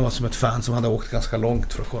 Han var som ett fan som hade åkt ganska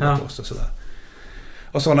långt för att kolla på oss och sådär.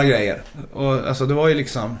 Och sådana grejer. Och alltså det var ju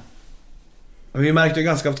liksom... Vi märkte ju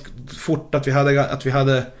ganska fort att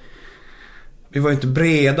vi var inte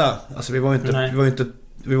breda. Alltså vi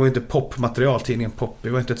var inte popmaterial, tidningen Pop. Vi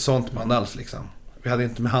var inte ett sånt band alls liksom. Vi hade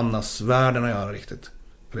inte med Hannas världen att göra riktigt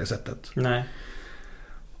på det sättet. Nej.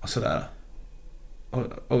 Och sådär.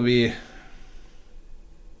 Och vi...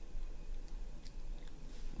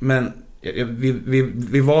 Men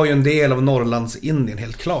vi var ju en del av Norrlands Indien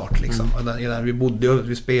helt klart liksom. Vi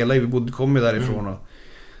kom ju därifrån och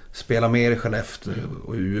spelade mer i Skellefteå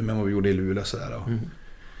och Umeå än vad vi gjorde i Luleå sådär.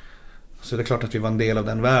 Så det är klart att vi var en del av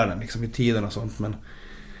den världen liksom, i tiden och sånt, men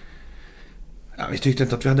vi tyckte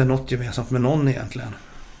inte att vi hade något gemensamt med någon egentligen.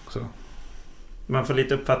 Så. Man får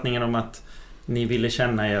lite uppfattningen om att ni ville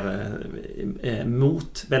känna er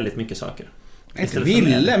mot väldigt mycket saker. Inte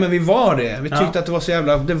ville, men vi var det. Vi tyckte att det var så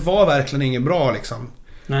jävla... Det var verkligen inget bra liksom.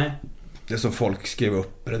 Nej. Det som folk skrev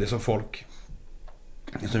upp, eller det som folk...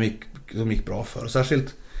 som gick bra för. Och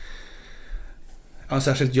särskilt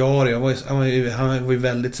Jari, han var ju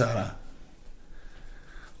väldigt så här...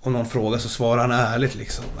 Om någon frågar så svarar han ärligt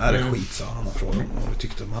liksom. Är det skit, sa han om någon frågar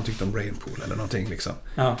om han tyckte om Brainpool eller någonting liksom.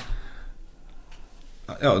 Ja,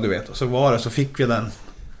 du vet. Och så var det, så fick vi en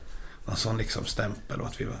sån liksom stämpel och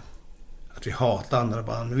att vi hatade andra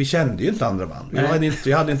band. Men vi kände ju inte andra band.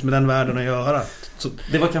 Vi hade inte med den världen att göra. Så...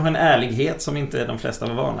 Det var kanske en ärlighet som inte de flesta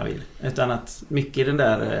var vana vid. Utan att mycket i den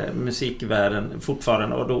där musikvärlden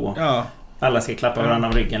fortfarande och då... Ja. Alla ska klappa varandra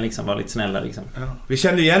om ryggen liksom, vara lite snälla liksom. Ja. Vi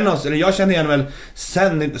kände igen oss, eller jag kände igen väl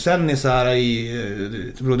sen i så här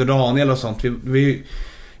i Broder Daniel och sånt. Vi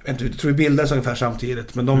tror vi bildades ungefär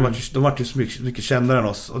samtidigt, men de var ju så mycket kändare än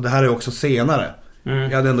oss. Och det här är också senare.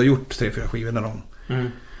 Vi hade ändå gjort 3-4 skivor när de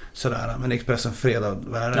sådär, men Expressen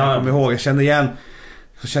Fredag-världen. Jag kommer ihåg,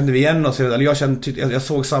 så kände vi igen oss, eller jag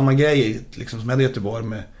såg samma grej liksom, som hände i Göteborg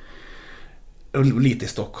med lite i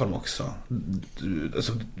Stockholm också.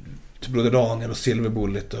 Alltså Broder Daniel och Silver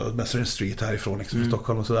Bullet och Messenger Street härifrån liksom, i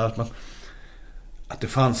Stockholm och sådär, att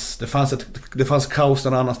det fanns kaos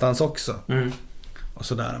någon annanstans också. Och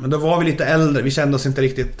sådär. Men då var vi lite äldre, vi kände oss inte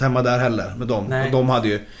riktigt hemma där heller med dem. Nej. Och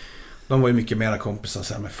de var ju mycket mera kompisar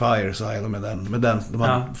så här, med Fire, så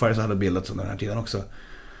här, Fire hade bildat under den här tiden också.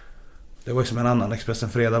 Det var ju som en annan Expressen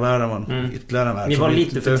Fredag-värld, man ytterligare en värld. Ni var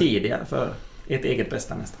lite för tidiga för ett eget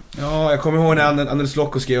bästa nästan. Ja, jag kommer ihåg när Anders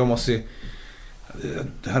Locko skrev om oss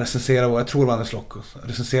han recenserade, jag tror det var Anders Locko,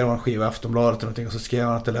 recenserade en skiva i Aftonbladet eller någonting, och så skrev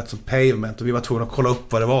han att det lät som Pavement och vi var tvungna att kolla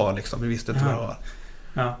upp vad det var liksom. Vi visste inte vad det var.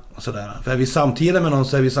 Ja. Och sådär. För är vi samtida med någon,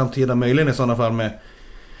 så är vi samtida möjligen i sådana fall med,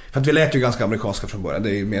 för att vi lät ju ganska amerikanska från början, det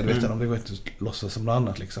är ju medveten om, det går inte att låtsas som något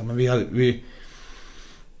annat liksom. Men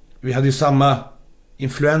vi hade ju samma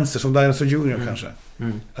influenser som Dinosaur Jr. kanske.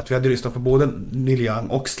 Att vi hade lyssnat på både Neil Young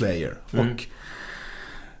och Slayer och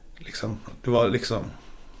liksom, det var liksom,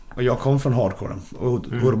 och jag kom från hardcore och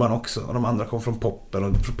Urban också, och de andra kom från poppen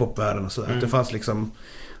och från popvärlden och sådär. Det fanns liksom,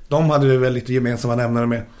 de hade vi väl lite gemensamma nämnare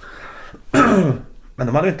med. Men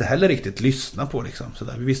de hade inte heller riktigt lyssnat på liksom,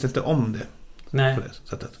 sådär. Vi visste inte om det. Nej. På det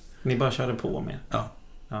sättet. Ni bara körde på med. Ja.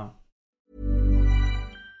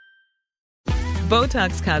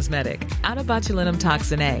 Botox Cosmetic, out of botulinum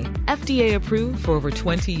toxin A, FDA approved for over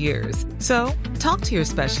 20 years. So, talk to your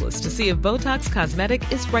specialist to see if Botox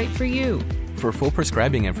Cosmetic is right for you. For full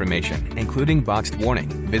prescribing information, including boxed warning,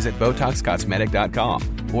 visit BotoxCosmetic.com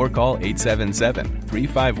or call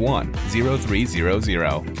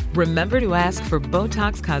 877-351-0300. Remember to ask for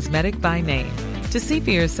Botox Cosmetic by name. To see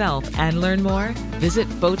for yourself and learn more, visit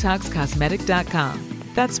BotoxCosmetic.com.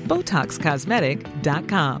 That's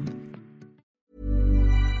BotoxCosmetic.com.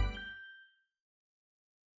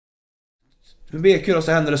 Med BQ då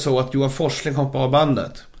så hände det så att Johan Forsling kom på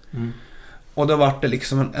bandet. Och då var det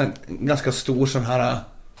liksom en ganska stor sån här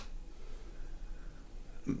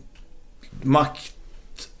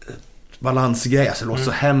maktbalansgrej. Alltså det låter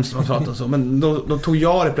så hemskt när man pratar så. Men då tog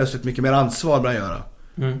jag det plötsligt mycket mer ansvar att göra.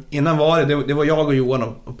 Innan var det var jag och Johan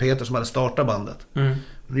och Peter som hade startat bandet.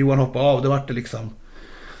 Johan hoppade av, det var det liksom,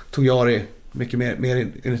 tog Jari mycket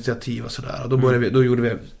mer initiativ och sådär. Och då gjorde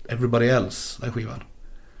vi Everybody Else, den skivan.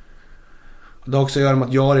 Och det har också att göra med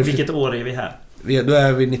att Jari... Vilket år är vi här? Då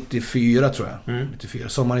är vi 94 tror jag. 94,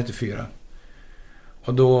 sommar 94.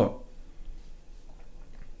 Och då...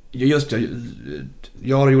 Just det,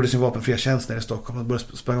 Jari gjorde sin vapenfria tjänst nere i Stockholm. Han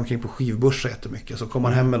började springa omkring på skivbörsar jättemycket. Så kom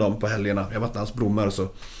han hem med dem på helgerna. Jag var till hans blommor och så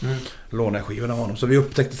lånade jag skivorna av honom. Så vi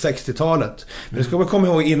upptäckte 60-talet. Men det ska man komma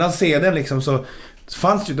ihåg, innan CD:n liksom, så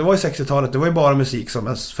fanns det var ju 60-talet. Det var ju bara musik som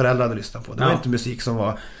ens föräldrar hade lyssnat på. Det var inte musik som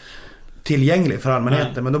var tillgänglig för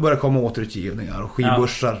allmänheten. Nej. Men då började komma återutgivningar och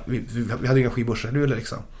skivbörsar. Vi hade inga skivbörsar i Luleå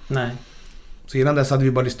liksom. Nej. Så innan dess hade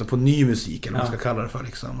vi bara lyssnat på ny musik, eller vad man ska kalla det för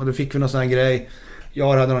liksom. Och då fick vi någon sån här grej.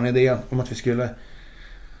 Jag hade någon idé om att vi skulle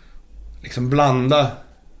liksom blanda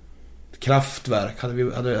Kraftwerk.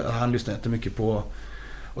 Hade han lyssnat jättemycket på,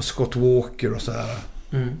 och Scott Walker och så här.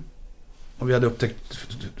 Och vi hade upptäckt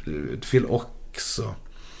Phil Ox och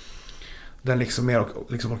den liksom mer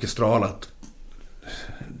liksom orkestralat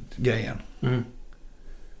grejen.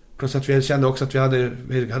 Plus att vi kände också att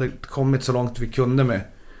vi hade kommit så långt vi kunde med.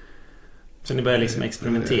 Så ni började liksom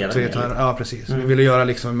experimentera med det? Ja, precis. Vi ville göra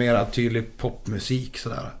liksom mer tydlig popmusik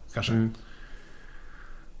sådär, kanske.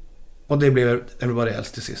 Och det blev Everybody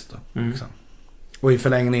Else till sist då. Liksom. Och i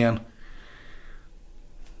förlängningen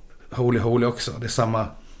Holy Holy också. Det är samma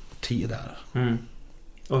tid där.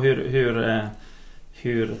 Och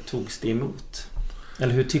hur togs det emot?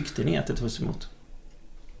 Eller hur tyckte ni att det togs emot?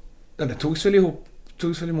 Ja, det togs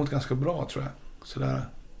väl emot ganska bra, tror jag. Sådär.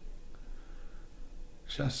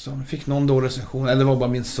 Känns som. Fick någon dålig recension. Eller det var bara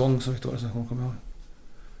min sång som fick dålig recension, kommer jag ihåg.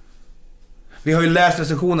 Vi har ju läst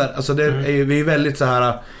recensioner. Alltså det är, vi är väldigt så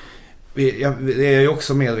här. Det är ju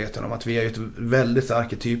också medveten om att vi är ett väldigt så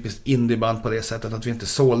arketypiskt indieband på det sättet att vi inte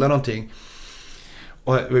sålde någonting.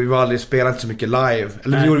 Och vi var aldrig spelade inte så mycket live.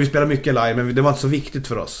 Eller vi spelade mycket live, men det var inte så viktigt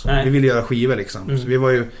för oss. Vi ville göra skivor liksom. Så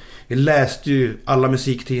vi läste ju alla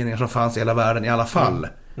musiktidningar som fanns i hela världen i alla fall.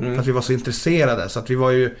 För att vi var så intresserade. Så att det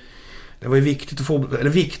var ju viktigt att få, eller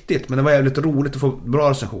viktigt, men det var jävligt roligt att få bra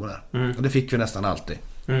recensioner. Och det fick vi nästan alltid.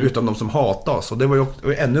 Utom de som hatade oss. Och det var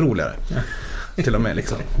ju ännu roligare. Till och med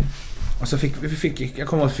liksom. Och så jag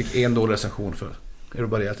kommer ihåg att vi fick en dålig recension för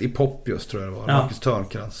Everybody Else. I pop just, tror jag det var. Marcus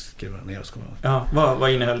Törnkrans skrev ner och skrev. Ja,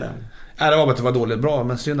 vad innehöll den? Det var bara att det var dåligt bra,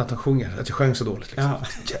 men synd att han sjunger. Att jag sjöng så dåligt liksom.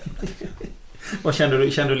 Vad kände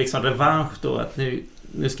du liksom revansch då? Att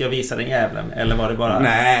nu ska jag visa den jävlen? Eller var det bara...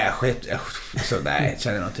 Nej, jag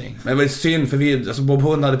känner någonting. Men det var synd, för Bob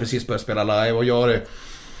Hund hade precis börjat spela live. Och jag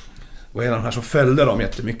var en av de här som följde dem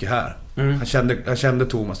jättemycket här. Han kände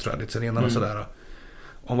Thomas, tror jag, lite sen innan och sådär.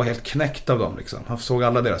 Och han var helt knäckt av dem liksom. Han såg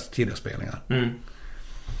alla deras tidiga spelningar.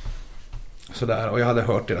 Sådär, och jag hade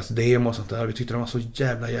hört deras demo och sånt där. Vi tyckte de var så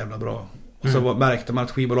jävla bra. Och så märkte man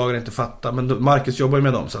att skivbolagen inte fattade. Men Marcus jobbar ju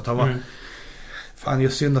med dem, så att han var... Fan,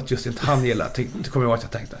 just synd att just inte han gillar. Det kommer jag ihåg att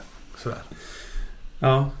jag tänkte. Sådär.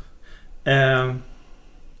 Ja.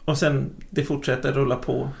 Och sen det fortsätter rulla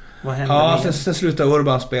på. Vad hände? Ja, sen slutade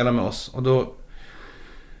Urban spela med oss. Och då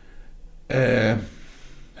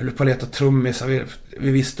höll på att leta trummis.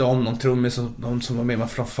 Vi visste om någon trummis, någon som var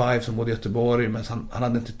med från Five som bodde i Göteborg, men han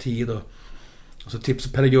hade inte tid. Och så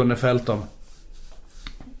tipsade Pelle Gunnefelt om,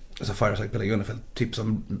 alltså Fireside Pelle Gunnefelt tipsade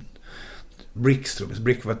om Bricks trummis.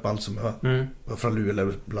 Brick var ett band som var från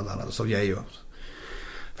Luleå bland annat, så Geijo.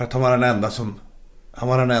 För att han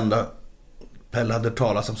var den enda Pelle hade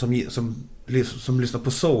talat som lyssnade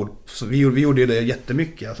på soul. Så vi gjorde det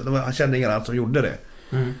jättemycket. Alltså han kände ingen annan som gjorde det.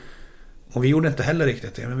 Och vi gjorde inte heller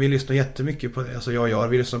riktigt det, men vi lyssnade jättemycket på det. Alltså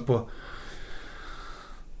vi lyssnade på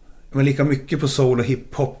lika mycket på soul och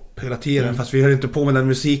hiphop hela tiden, fast vi höll inte på med den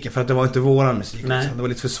musiken för att det var inte våran musik. Liksom. Det var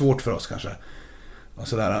lite för svårt för oss kanske. Och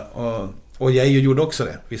sådär. Och jag gjorde också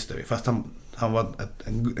det, visste vi. Fast han var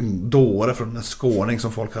en dåre från en skåning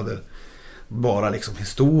som folk hade bara liksom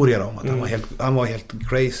historier om. Att han var helt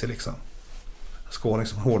crazy liksom. Skåning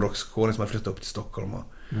som hårdrocksskåning som hade flyttat upp till Stockholm.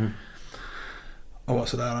 Och var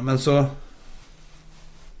sådär. Men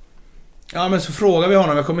så frågade vi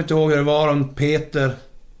honom. Jag kommer inte ihåg hur det var, om Peter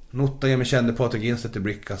Notta kände Patrik Instedt i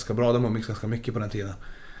Brick ganska bra. De var ganska mycket på den tiden.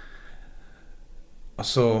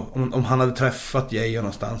 Alltså om han hade träffat Geijo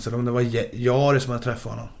någonstans, eller om det var Jari som hade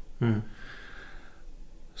träffat honom.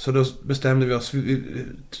 Så då bestämde vi oss.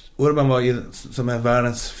 Urban var som är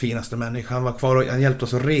världens finaste människa. Han var kvar och han hjälpte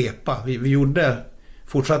oss att repa. Vi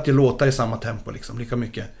fortsatte låta i samma tempo liksom, lika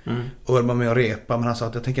mycket. Urban med att repa, men han sa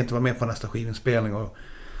att jag tänker inte vara med på nästa skivinspelning. Och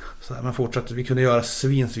så här, men fortsatte, vi kunde göra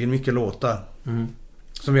svin mycket låtar.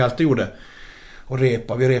 Som vi alltid gjorde. Och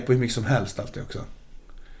repa, vi repade hur mycket som helst alltid också.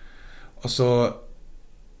 Och så...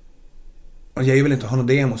 Och jag vill inte ha någon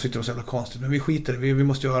demo, så det var så jävla konstigt. Men vi skiter, vi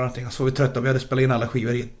måste göra någonting. Och så var vi trötta, vi hade spelat in alla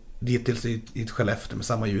skivor dittills i ett Skellefteå med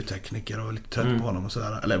samma ljudtekniker och var lite trött på honom och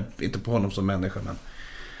sådär. Eller inte på honom som människa, men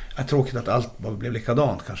det är tråkigt att allt bara blev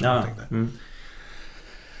likadant kanske. Ja.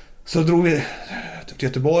 Så drog vi till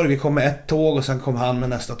Göteborg, vi kom med ett tåg och sen kom han med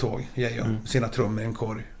nästa tåg, sina trummor i en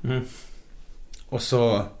korg. Och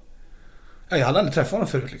så jag hade aldrig träffat honom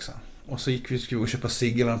förut liksom. Och så skulle vi köpa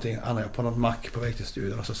cigg eller någonting. Han är på något mack på väg till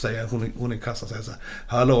studion. Och så säger hon i kassan säger så här: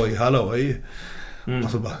 halloj.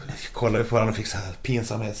 Och så bara kollade vi på varandra och fick så här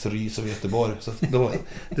pinsamhetsrys av Göteborg. Så då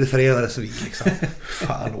det förenades vi liksom.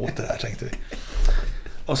 Fan låter det här, tänkte vi.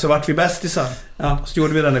 Och så vart vi bästisar. Och så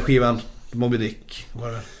gjorde vi den där skivan Moby Dick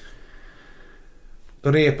var det.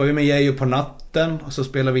 Då repade vi med Geijo på natten. Och så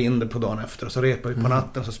spelade vi in det på dagen efter. Och så repade vi på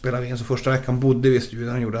natten och så spelade vi in. Så första veckan bodde vi i studion.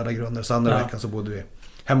 Han gjorde alla grunder. Så andra veckan så bodde vi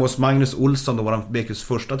hemma hos Magnus Olsson, då var han BQs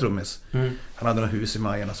första trummis. Han hade några hus i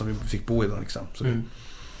Majerna som vi fick bo i då liksom.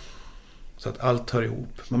 Så att allt hör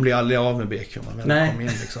ihop. Man blir aldrig av med BQ om man väl kommer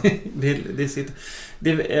in liksom. det sitter.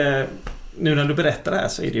 Nu när du berättar det här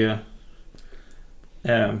så är det ju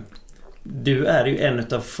du är ju en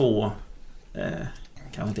utav få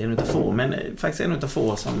kanske inte en utav få, men faktiskt en utav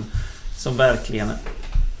få som verkligen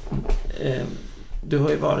du har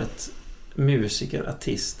ju varit musiker,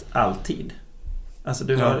 artist alltid. Alltså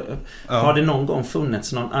du har det någon gång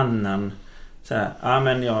funnits någon annan så här,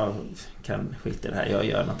 men jag kan skita i det här, jag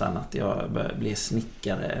gör något annat, jag blir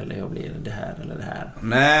snickare eller jag blir det här eller det här.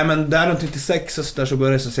 Nej, men där runt 96 så började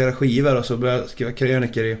jag recensera skivor och så började jag skriva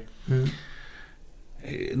krönikor i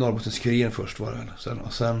Norrbottenskuriren först var det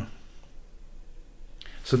och sen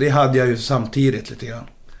så det hade jag ju samtidigt lite grann.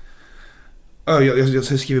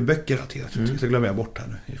 Jag skriver böcker hela tiden, så glömmer jag bort här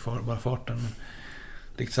nu i bara farten, men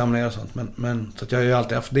diktsamlingar och sånt, men så att jag har ju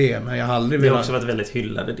alltid haft det, men jag har aldrig velat... Det har också varit väldigt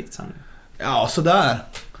hyllade diktsamlingar. Ja, sådär.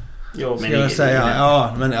 Jo, men jag säga,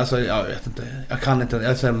 ja, men alltså jag vet inte. Jag kan inte, jag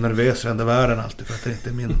är så nervös för den världen alltid för att det är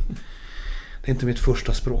inte det är inte mitt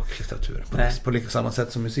första språk, litteratur på lika samma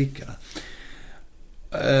sätt som musiken.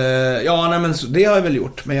 Men det har jag väl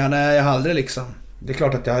gjort, men jag har aldrig liksom. Det är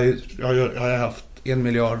klart att jag har haft 1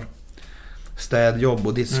 miljard städjobb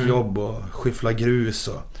och diskjobb och skyffla grus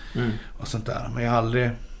och sånt där, men jag har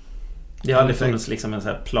aldrig. Det har aldrig funnits liksom en så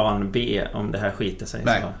här plan B om det här skiter sig.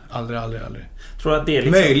 Nej, så. aldrig. Tror att det är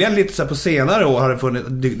liksom... Möjligen lite så här på senare år har det funnits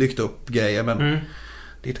dykt upp grejer, men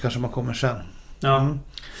dit kanske man kommer sen. Ja.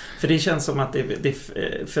 För det känns som att det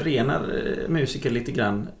förenar musiker lite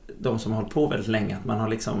grann, de som har hållit på väldigt länge, att man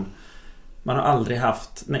har aldrig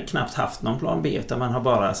knappt haft någon plan B, utan man har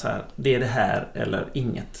bara så här, det är det här eller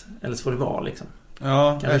inget, eller så får det vara liksom.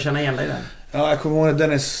 Ja, kan du känna igen dig där? Ja, jag kommer ihåg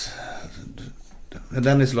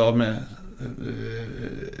Dennis la med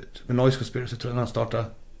Noise Conspiracy, tror jag, när han startade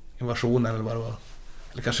Invasionen eller vad det var.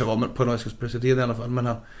 Eller kanske var på Noise Conspiracy-tiden i alla fall,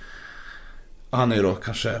 men han är ju då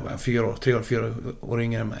kanske 4 år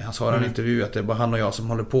yngre än mig. Han sa i en intervju att det är bara han och jag som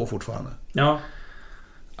håller på fortfarande. Ja.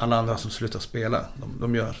 Alla andra som slutar spela,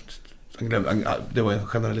 de gör... Det var en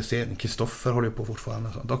generalisering. Kristoffer håller på fortfarande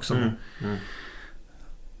och sånt också.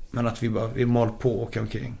 Men att vi mal på och åker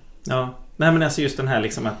omkring. Ja. Nej, men alltså just den här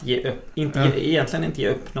liksom att ge upp, egentligen inte ge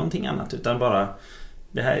upp någonting annat, utan bara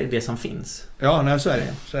det här är det som finns. Ja, nej, så är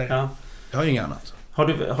det. Ja. Jag har inget annat. Har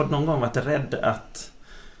du någon gång varit rädd att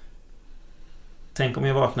tänk om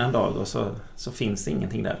jag vaknar en dag och så finns det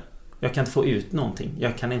ingenting där? Jag kan inte få ut någonting.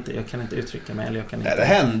 Jag kan inte uttrycka mig, eller jag kan inte...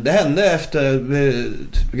 Det hände efter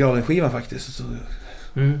begravningsskivan faktiskt.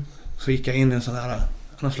 Så gick jag in i en sån här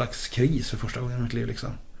någon slags kris för första gången i mitt liv liksom.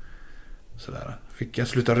 Sådär. Fick jag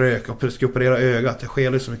sluta röka och skulle operera ögat. Jag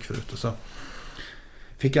skelade så mycket förut och så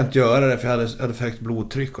fick jag inte göra det för jag hade för högt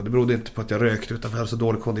blodtryck, och det berodde inte på att jag rökte utan för att jag hade så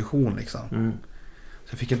dålig kondition liksom. Så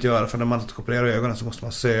jag fick inte göra, för när man ska operera ögonen så måste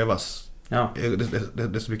man sövas. Ja. Det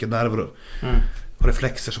är så mycket nerver och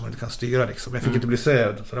reflexer som man inte kan styra liksom. Jag fick inte bli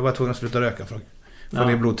sövd, så då var jag tvungen att sluta röka för att få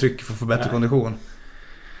ner blodtryck för att få bättre kondition.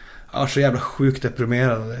 Jag var så jävla sjukt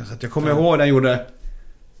deprimerad. Så att jag kommer ihåg när jag gjorde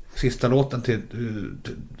sista låten till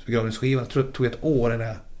begravningsskivan. Jag tror det tog ett år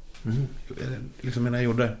innan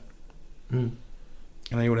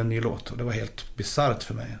jag gjorde en ny låt, och det var helt bizarrt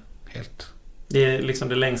för mig. Det är liksom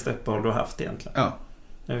det längsta uppehåll du har haft egentligen. Ja.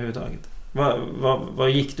 Överhuvudtaget. Vad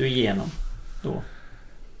gick du igenom då?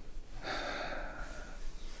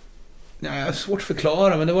 Ja, det är svårt att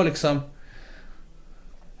förklara, men det var liksom,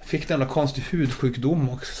 jag fick en jävla konstig hudsjukdom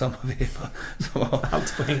också samma veva.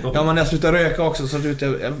 Allt på en gång. Ja, men jag slutade röka också, så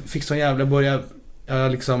jag fick sån jävla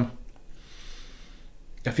jag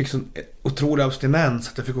jag fick sån otrolig abstinens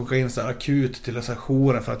att jag fick åka in så här akut till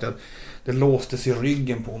jouren för att det låste sig i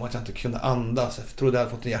ryggen på mig att jag inte kunde andas. Jag trodde jag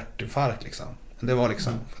hade fått en hjärtinfarkt liksom. Men det var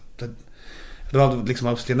liksom det var liksom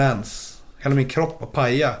abstinens. Hela min kropp var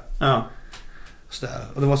paja. Ja. Så där.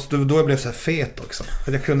 Och det var då jag blev så här fet också.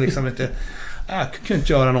 För jag kunde liksom inte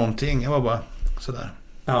göra någonting. Jag var bara så där.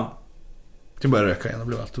 Ja. Jag började röka igen och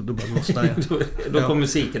blev då bara lossna igen. Då kom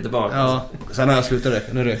musiken tillbaka. Ja. Sen när jag slutade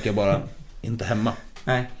röka, nu röker jag bara inte hemma.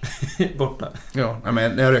 Nej, borta. Ja,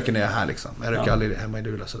 men jag röker när jag är här liksom. Jag röker aldrig hemma i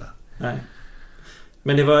Luleå sådär. Nej.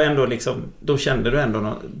 Men det var ändå liksom, då kände du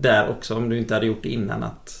ändå där också, om du inte hade gjort det innan,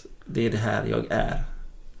 att det är det här jag är.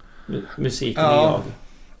 Musiken är jag.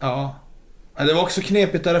 Ja. Det var också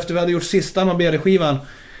knepigt där efter vi hade gjort sista Mabede-skivan.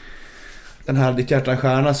 Den här Ditt hjärta en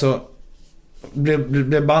stjärna, så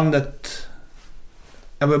blev bandet...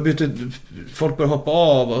 folk började hoppa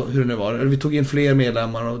av och hur det nu var. Vi tog in fler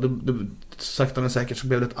medlemmar och sakta men säkert så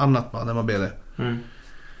blev det ett annat band än Mabede.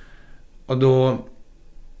 Och då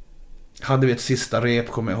hade vi ett sista rep,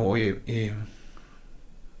 kommer jag ihåg,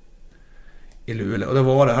 i Luleå. Och då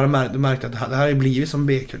var det, hade märkt att det här har blivit som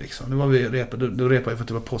BQ liksom. Nu var vi då repade vi för att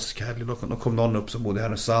det var påskhelg. Då kom någon upp som bodde i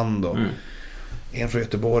Härnösand och en från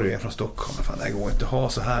Göteborg och en från Stockholm. Fan, det går inte att ha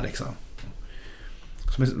så här liksom.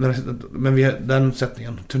 Men den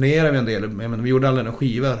sättningen turnerade vi en del, men vi gjorde aldrig några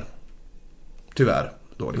skivor. Tyvärr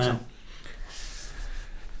då liksom.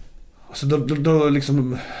 Så då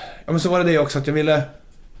liksom, ja, men så var det också att jag ville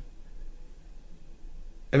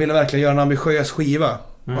verkligen göra en ambitiös skiva.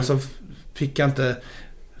 Och så fick jag inte,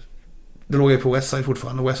 det låg jag på Westside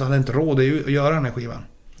fortfarande, och Westside hade inte råd att göra den här skivan.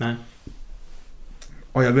 Nej.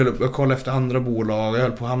 Och jag kollade efter andra bolag, jag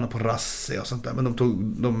höll på att hamna på Rasse och sånt där, men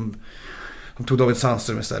de tog David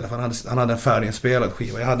Sandström istället, för han hade en färdiginspelad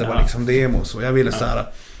skiva. Jag hade bara liksom demos, och jag ville så här,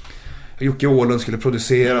 Jocke Åhlund skulle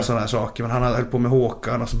producera såna här saker, men han hade höll på med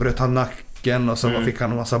Håkan och så bröt han nacken och så fick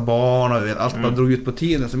han en massa barn och allt bara drog ut på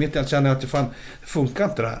tiden. Så mitt i allt kände jag att det funkar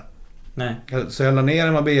inte det här. Nej. Så jag la ner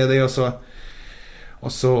en BD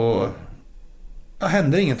och så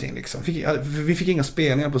hände ingenting liksom. Vi fick inga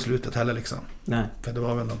spelningar på slutet heller liksom. Nej. För det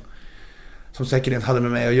var väl någon som säkert inte hade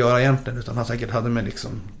med mig att göra egentligen, utan han säkert hade med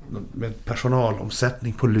liksom med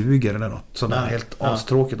personalomsättning på Luger eller något sånt där helt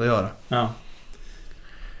astråkigt att göra. Ja.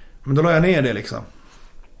 Men då la jag ner det liksom.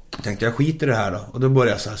 Jag tänkte jag skiter i det här då, och då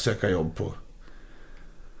började jag så här söka jobb på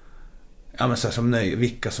men så här som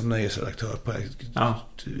Vicka som nöjesredaktör på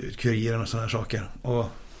Kuriren och såna här saker och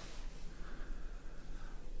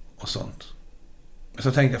sånt.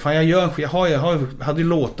 Så tänkte jag, fan jag gör jag hade ju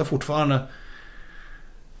låtar fortfarande.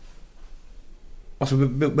 Och så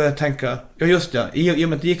började jag tänka, i och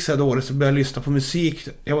med att det gick så dåligt så började jag lyssna på musik.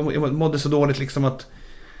 Jag mådde så dåligt liksom att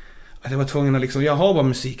jag var tvungen att liksom, jag har bara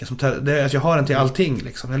musiken som jag har den till allting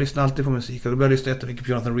liksom. Jag lyssnar alltid på musik, och då började jag lyssna jättemycket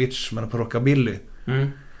på Jonathan Richman och på rockabilly.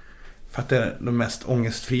 För att det är den mest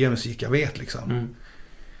ångestfria musik jag vet liksom.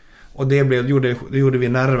 Och det gjorde vi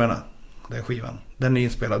Nerverna, den skivan. Den är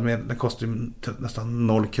inspelad med, den kostar ju nästan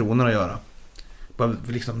 0 kronor att göra. Bara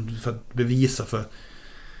liksom för att bevisa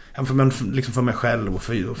för mig själv och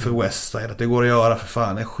för Westside att det går att göra, för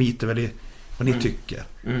fan. Jag skiter väl i vad ni tycker.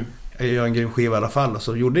 Jag gör en grym skiva i alla fall, och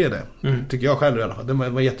så gjorde jag det. Tycker jag själv i alla fall. Det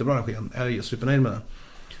var jättebra den skivan. Jag är supernöjd med den.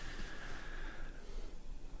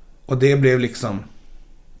 Och det blev liksom,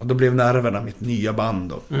 och då blev Nerverna mitt nya band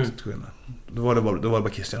då. Då var det bara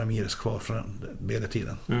Christian Ramirez kvar från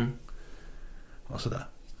BD-tiden. Och sådär.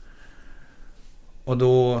 Och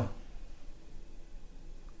då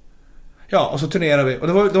och så turnerade vi. Och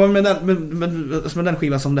det var med den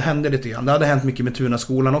skivan som det hände lite grann. Det hade hänt mycket med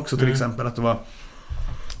Tunaskolan också till exempel. Att det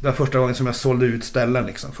var första gången som jag sålde ut ställen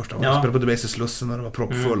liksom. Första gången jag spelade på Debaser Slussen när det var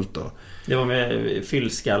proppfullt. Och det var med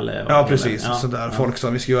fyllskalle. Ja, precis. Så där. Folk sa,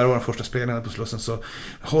 vi ska göra våra första spelningar på Slussen, så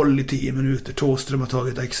håll i 10 minuter. Thåström har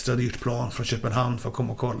tagit ett extra dyrt plan från Köpenhamn för att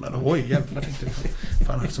komma och kolla. Och, oj, jävlar, tänkte jag.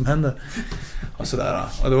 Fan, vad som händer? Och sådär.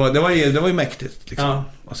 Och det var ju mäktigt liksom.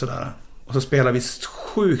 Och sådär. Och så spelade vi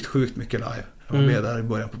sjukt mycket live. Jag var med där i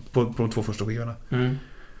början på de 2 första skivorna.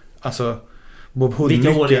 Alltså Bob Hood. Vilka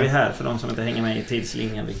år är vi här för de som inte hänger med i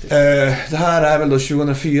tidslinjen riktigt? Det här är väl då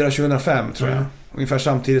 2004-2005 tror jag. Ungefär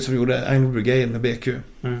samtidigt som vi gjorde Angry Brigade med BQ.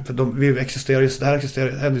 För vi existerade, det här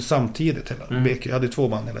existerade samtidigt hela. BQ hade 2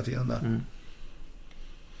 band hela tiden där.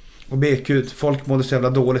 Och BQ, folk mådde så jävla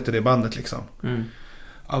dåligt i det bandet liksom.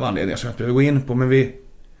 Av anledningar som jag inte behöver gå in på, men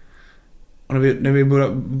när vi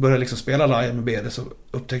började liksom spela live med BD, så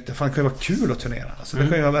upptäckte jag, fan, det kan ju vara kul att turnera. Alltså, det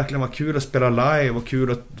kan ju verkligen vara kul att spela live och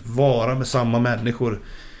kul att vara med samma människor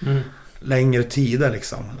längre tider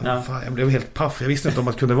liksom. Fan, jag blev helt paff. Jag visste inte om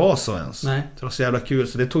att det kunde vara så ens. Nej. Det var så jävla kul,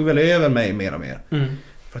 så det tog väl över mig mer och mer.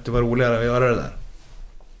 För att det var roligare att göra det där.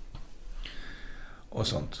 och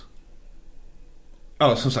sånt.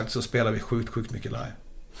 Ja, som sagt så spelar vi sjukt mycket live.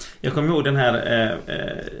 Jag kommer ihåg den här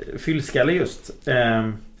Fyllskalle just.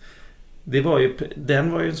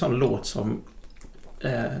 Den var ju en sån låt som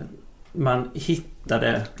man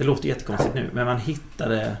hittade, det låter jättekonstigt nu, men man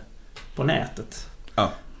hittade på nätet.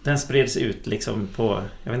 Ja. Den spreds ut liksom på,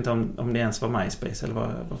 jag vet inte om det ens var MySpace eller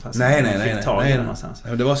vad fanns det? Nej.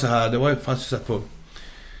 Det var så här, det var ju fanns så här på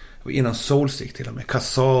innan Soulstick till och med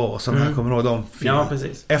Kassa och sådana här, kommer du ihåg de filmerna? Ja,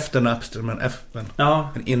 precis. Efter Napster men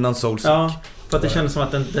innan Soulstick. Ja, för att det kändes som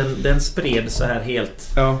att den spred så här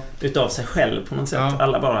helt utav sig själv på något sätt. Ja.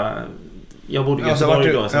 Alla bara, jag bodde i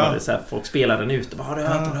Göteborg då, så var det så här, folk spelade den ute, bara har du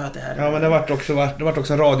hört det här? Ja, men det var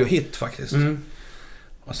också en radiohit faktiskt.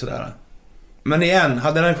 Och sådär. Men igen,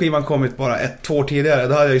 hade den skivan kommit bara 1-2 år tidigare,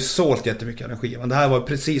 då hade jag ju sålt jättemycket av den skivan. Det här var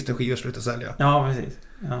precis den skivan jag slutade sälja. Ja, precis.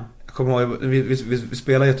 Ja. Jag kommer ihåg, vi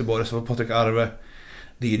spelade i Göteborg, så var Patrik Arve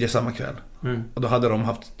DJ samma kväll. Och då hade de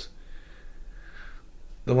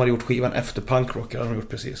hade gjort skivan efter Punkrocker, hade de gjort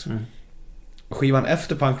precis. Och skivan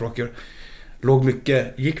efter Punkrocker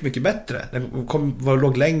gick mycket bättre. Den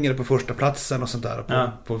låg längre på första platsen och sånt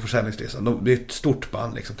där på försäljningslistan. Det är ett stort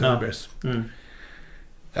band liksom, Turbers.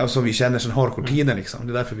 Ja, som vi känner sedan hardcore-tiden liksom.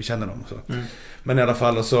 Det är därför vi känner dem så. Men i alla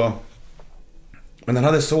fall så, men den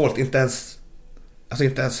hade sålt inte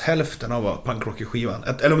ens hälften av Punkrocker-skivan.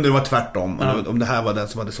 Eller om det var tvärtom, om det här var den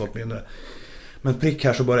som hade sålt mindre. Men prick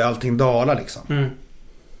här så började allting dala liksom.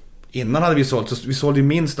 Innan hade vi sålde ju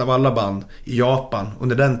minst av alla band i Japan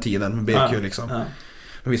under den tiden med BQ liksom.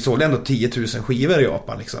 Men vi sålde ändå 10 000 skivor i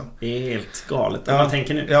Japan liksom. Det är helt galet om man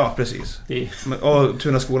tänker nu. Ja, precis. Och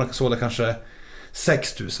Tunaskolan sålde kanske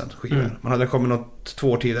 6 000 skivor. Man hade kommit ett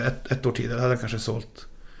år tidigare hade kanske sålt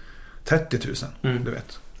 30 000, du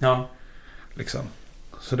vet. Ja. Liksom.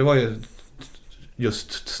 Så det var ju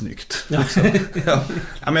just snyggt. Ja.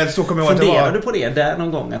 Ja, men så kommer jag ihåg att det var. Funderade du på det där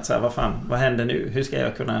någon gång att så här, vad händer nu? Hur ska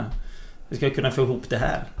jag kunna få ihop det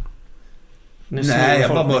här? Nej, jag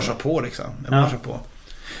bara börsar på liksom.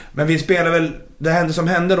 Men vi spelade väl, det som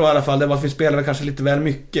hände då i alla fall, det var att vi spelade väl kanske lite väl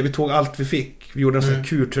mycket. Vi tog allt vi fick. Vi gjorde en sån här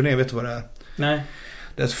kurturné, vet du vad det är? Nej.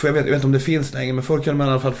 Jag vet inte om det finns längre, men förr kunde man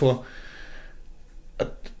i alla fall få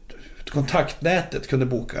kontaktnätet kunde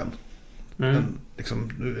boka en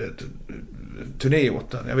liksom, turné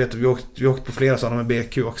åt den. Jag vet, vi åkte på flera sådana med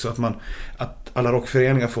BQ också, att alla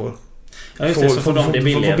rockföreningar får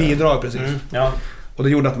bidrag precis. Ja. Och det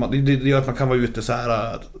gjorde att man kan vara ute så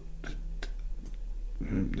här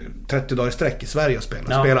 30 dagar i sträck i Sverige och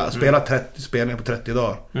spela 30 spelningar på 30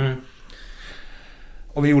 dagar.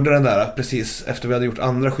 Och vi gjorde den där precis efter vi hade gjort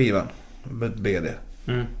andra skivan med BD.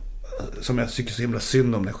 Som jag tycker så himla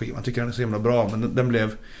synd om den skivan. Jag tycker den är så himla bra, men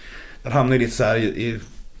den hamnade lite så här i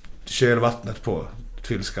kölvattnet på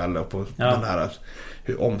Fyllskalle och på den här,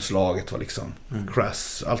 hur omslaget var liksom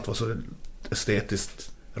crass. Allt var så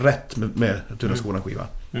estetiskt rätt med Tunaskolan skivan.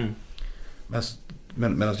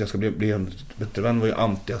 Men att jag ska bli en veteran var ju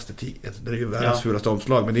anti-estetik. Det är ju världens fulaste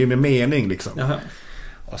omslag, men det är ju med mening liksom.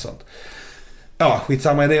 Och sånt. Ja,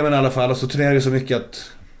 skitsamma idé, men i alla fall. Och så turnerade det så mycket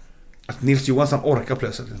att Nils Johansson orkar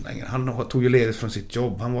plötsligt inte längre. Han tog ju ledigt från sitt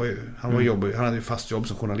jobb. Han hade ju fast jobb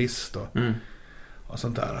som journalist och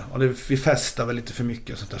sånt där. Och vi festar väl lite för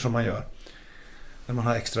mycket och sånt där som man gör när man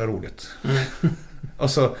har extra roligt. Och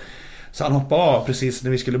så han hoppade av precis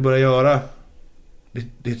när vi skulle börja göra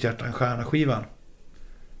Ditt hjärta en stjärna-skivan.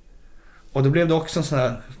 Och då blev det också en sån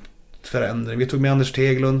här förändring. Vi tog med Anders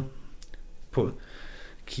Teglund på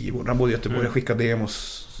keyboard. Han bodde i Göteborg. Jag skickade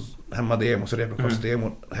demos och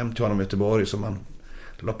demo hem till honom i Göteborg, så man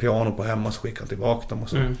la piano på hemma, så skickade tillbaka dem och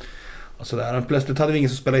så. Och så där. Men plötsligt hade vi ingen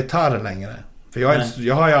som spelade gitarr längre. För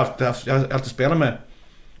jag har alltid spelat med,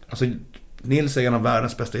 alltså Nils är en av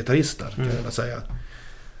världens bästa gitarrister, kan jag vilja säga.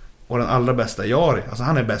 Och den allra bästa är Jari. Alltså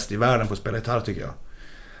han är bäst i världen på att spela gitarr, tycker jag.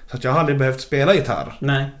 Så att jag har aldrig behövt spela gitarr.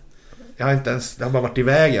 Nej. Jag har bara varit i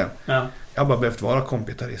vägen. Ja. Jag har bara behövt vara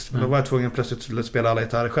kompgitarrist. Men då var jag tvungen plötsligt att spela alla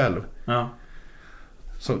gitarrer själv. Ja.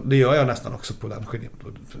 Så det gör jag nästan också på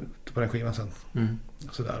den skivan sen.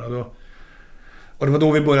 Sådär. Och det var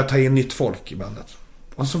då vi började ta in nytt folk i bandet.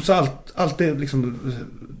 Och som så alltid liksom,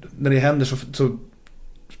 när det händer så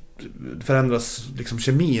förändras liksom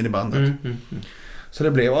kemin i bandet. Så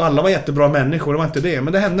det blev, och alla var jättebra människor, det var inte det,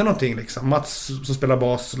 men det hände någonting liksom. Mats som spelar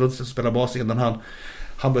bas, Lutz som spelar bas innan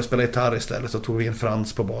han började spela gitarr istället, så tog vi in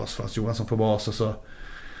Frans Johansson på bas, och så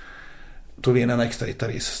tog vi in en extra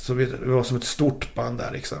gitarrist. Så vi var som ett stort band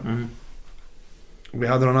där liksom. Och vi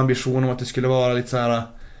hade någon ambition om att det skulle vara lite så här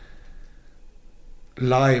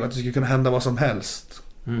live, att det skulle kunna hända vad som helst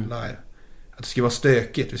live. Att det skulle vara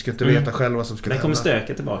stökigt, vi skulle inte veta själva vad som skulle hända. Men kommer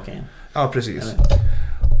stöket tillbaka igen? Ja, precis.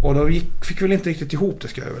 Och då fick vi väl inte riktigt ihop det,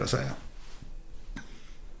 ska jag vilja säga.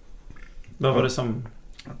 Vad var det som...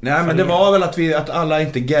 Nej, men det var väl att alla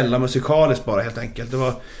inte gälla musikaliskt bara, helt enkelt. Det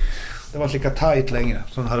var inte lika tight längre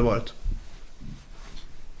som det hade varit.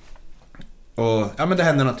 Och ja, men det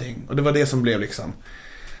hände någonting. Och det var det som blev liksom,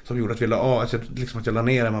 som gjorde att vi att jag la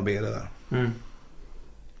ner MAB det där.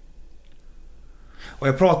 Och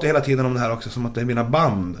jag pratar hela tiden om det här också som att det är mina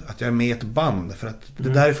band, att jag är med i ett band, för att det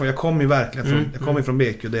därifrån jag kommer ju verkligen från, jag kommer från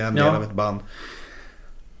BQ, det är en del av ett band.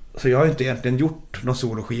 Så jag har inte egentligen gjort någon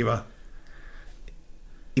soloskiva.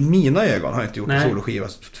 I mina ögon har jag inte gjort en soloskiva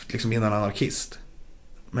liksom innan anarkist.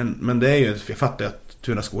 Men det är ju, jag fattar att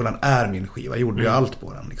Tunaskolan är min skiva. Jag gjorde ju allt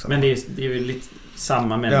på den liksom. Men det är ju lite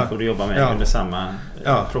samma människor du jobbar med under samma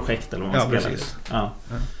projekt eller vad man spelar. Precis.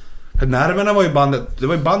 För Nerverna var ju bandet, det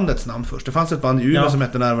var ju bandets namn först. Det fanns ett band i Umeå som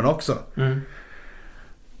hette Nerverna också.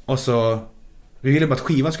 Och så vi ville bara att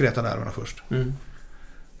skivan skulle heta Nerverna först.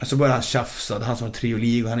 Och så började han tjafsa, han som var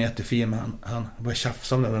Trioligo, han är jättefin, men han började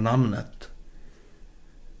tjafsa om det där namnet.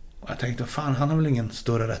 Och jag tänkte, fan, han har väl ingen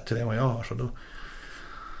större rätt till det än vad jag har, så då...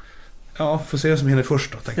 Ja, får se som hinner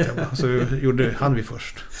först då, tänkte jag bara. Så gjorde han vi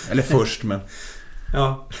först. Eller först, men...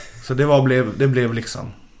 Ja. Så det blev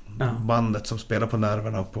liksom bandet som spelar på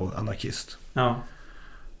Nerverna och på Anarkist. Ja.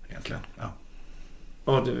 Egentligen, ja.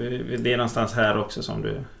 Och det är någonstans här också som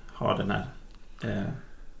du har den här...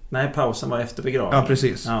 Nej, pausen var efter begravningen. Ja,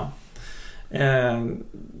 precis. Ja.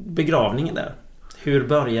 Begravningen där. Hur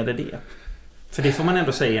började det? För det får man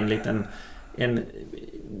ändå säga en liten...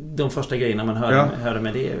 de första grejerna man hörde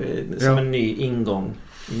med det som en ny ingång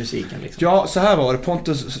i musiken liksom. Ja, så här var det.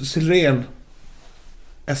 Pontus Silren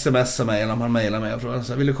smsade mig, eller han mejlade mig och frågade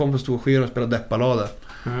så här, vill du komma på Storskyrkan och spela deppballader?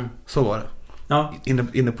 Så var det. Ja.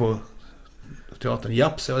 Inne på teatern.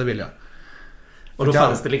 Japp, så det vill jag. Och då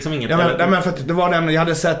fanns det liksom inget... men för att det var nämligen, jag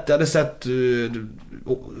hade sett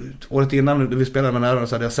året innan vi spelade med Nerverna,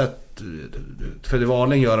 så hade jag sett Fredrik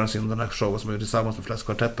Wahlling göra den här showen som är tillsammans med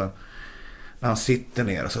Fläskkvartetten. När han sitter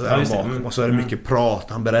ner och så där bakom, och så är det mycket prat,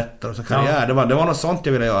 han berättar och så karriär. Det var något sånt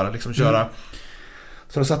jag ville göra, liksom köra.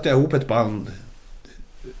 Så då satte jag ihop ett band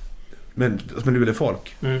med lule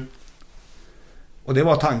folk. Och det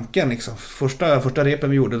var tanken liksom. Första repen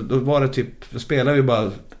vi gjorde, då var det typ, då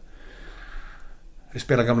spelade vi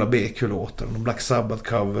spelade gamla BQ-låtar, och Black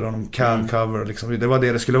Sabbath-cover och Can-cover liksom. Det var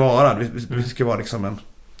det skulle vara. Vi skulle vara liksom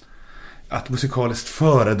ett musikaliskt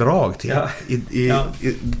föredrag till i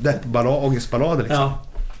ångestballader liksom. Ja.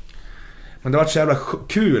 Men det var så jävla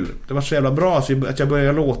kul. Det var så jävla bra att jag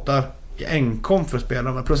började låta i enkom för att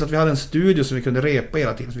spela. Plus att vi hade en studio som vi kunde repa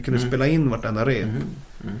hela tiden, så vi kunde spela in vartenda rep.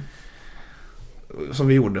 Som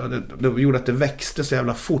vi gjorde. Det gjorde att det växte så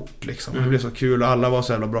jävla fort liksom. Det blev så kul och alla var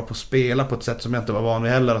så jävla bra på att spela på ett sätt som jag inte var van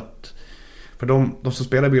vid heller. För de som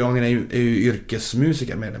spelar i begravningen är ju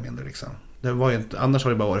yrkesmusiker mer eller mindre liksom. Det var ju inte, annars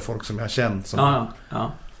har det bara varit folk som jag har känt som,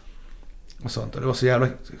 och sånt. Det var så jävla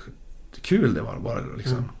kul det var bara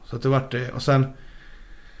liksom. Så att det var det. Och sen...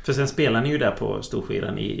 För sen spelade ni ju där på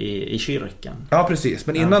Storskiran i kyrkan. Ja, precis.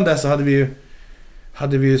 Men innan dess så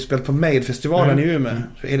hade vi ju spelat på Made-festivalen i Umeå.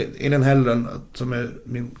 Elin Hellren, som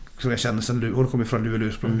jag kände sen, hon kom ju från Luleå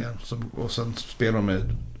ursprungligen. Och sen spelade de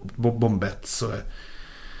med Bombets och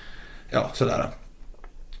sådär.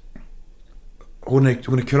 Hon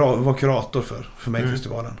var kurator för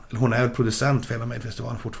Made-festivalen. Eller hon är väl producent för hela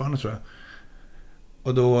Made-festivalen fortfarande, tror jag.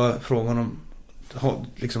 Och då frågade hon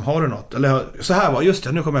har du något? Eller så här var, just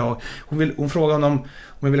det, nu kommer jag ihåg. Hon frågade om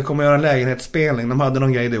jag ville komma och göra en lägenhetsspelning. De hade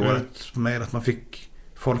någon grej det året med att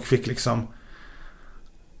folk fick liksom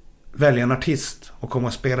välja en artist och komma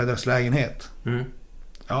och spela i deras lägenhet.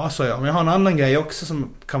 Ja, sa jag. Men jag har en annan grej också som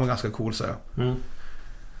kan vara ganska cool, sa jag.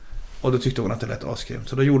 Och då tyckte hon att det lät asgrymt.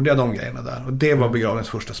 Så då gjorde jag de grejerna där. Och det var begravningens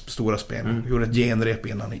första stora spelning. Vi gjorde ett genrep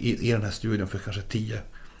innan i den här studion för kanske 10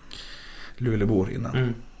 Lulebor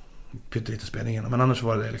innan. Pyttelite spelning innan. Men annars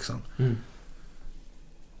var det liksom.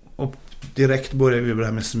 Och direkt började vi med det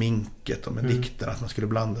här med sminket och med dikter, att man skulle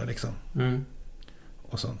blanda liksom.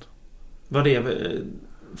 Och sånt. Var det...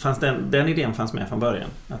 Fanns den idén fanns med från början?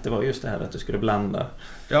 Att det var just det här att du skulle blanda?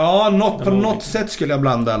 Ja, på något sätt skulle jag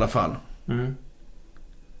blanda i alla fall.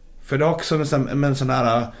 För det är också en sån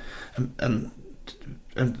här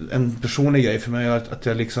en personlig grej för mig, att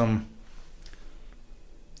jag liksom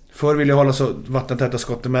förr ville jag hålla så vattentäta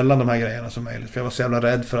skott mellan de här grejerna som möjligt, för jag var så jävla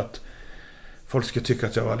rädd för att folk skulle tycka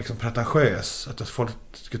att jag var liksom pretentiös, att folk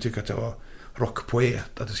skulle tycka att jag var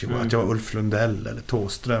rockpoet, att det skulle vara att jag var Ulf Lundell eller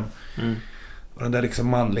Thåström. Och den där liksom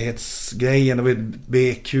manlighetsgrejen och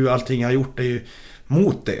BQ, allting jag har gjort är ju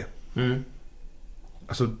mot det.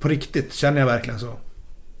 Alltså på riktigt känner jag verkligen så.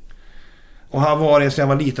 Och har varit sedan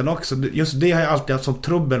jag var liten också. Just det har jag alltid haft som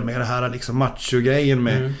trubbel med, det här liksom macho-grejen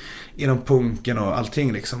med inom punken och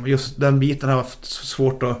allting liksom. Just den biten har haft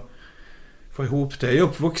svårt att få ihop det. Jag är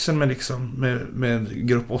uppvuxen med liksom med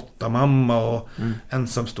grupp 8 mamma och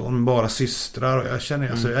ensamstående med bara systrar, och jag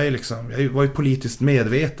känner alltså, jag var ju politiskt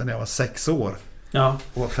medveten när jag var 6 år. Ja.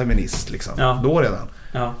 Och var feminist liksom. Ja. Då redan.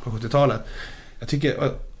 Ja. På 70-talet. Jag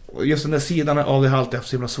tycker just den där sidan av det har alltid haft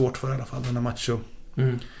så himla svårt för, i alla fall den där macho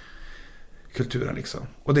kulturen liksom.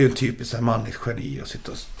 Och det är ju en typisk här manligt geni att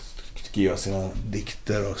sitta och skriva sina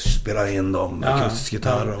dikter och spela in dem med akustisk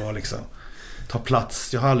gitarr och liksom ta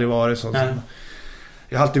plats. Jag har aldrig varit sån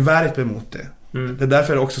jag har alltid värjt mig mot det. Det är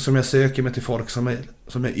därför också som jag söker mig till folk som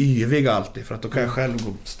är yviga alltid, för att då kan jag själv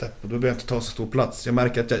gå stepp och då behöver jag inte ta så stor plats. Jag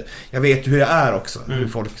märker att jag vet hur jag är också, hur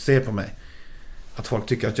folk ser på mig. Att folk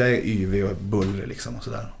tycker att jag är yvig och bullrig liksom och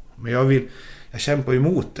sådär. Men jag kämpar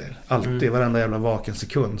emot det. Alltid, varenda jävla vaken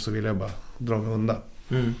sekund så vill jag bara dra mig undan.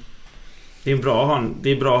 Det är bra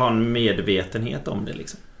att ha en medvetenhet om det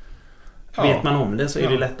liksom. Ja. Vet man om det så är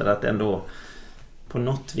det lättare att ändå på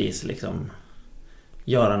något vis liksom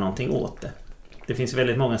göra någonting åt det. Det finns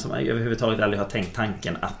väldigt många som överhuvudtaget aldrig har tänkt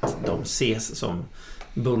tanken att de ses som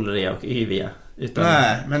bullriga och yviga.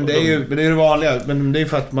 Nej, men det är ju det vanliga. Men det är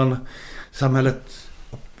för att samhället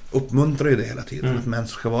uppmuntrar ju det hela tiden, att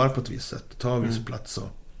människor ska vara på ett visst sätt, ta en viss plats och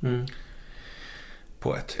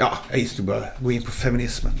på ett. Ja, jag gissar bara gå in på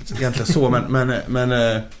feminismen egentligen så, men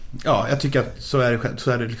ja, jag tycker att så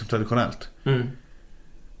är det liksom traditionellt.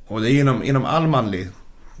 Och det är inom all manlig,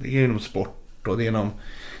 det är inom sport och det är inom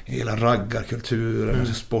hela raggarkulturen,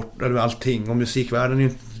 sport, eller allting, och musikvärlden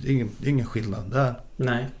är ju ingen skillnad där.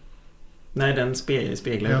 Nej, den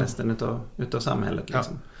speglar resten utav samhället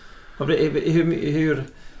liksom. Hur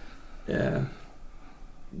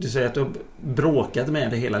du säger att du har bråkat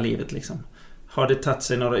med det hela livet liksom. Har det tagit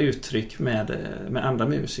sig några uttryck med andra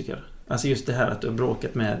musiker? Alltså just det här att du har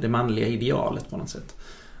bråkat med det manliga idealet på något sätt.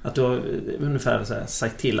 Att du har ungefär så här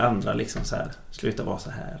sagt till andra liksom så här, sluta vara så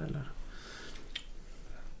här eller?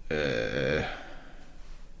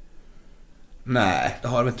 Nej, det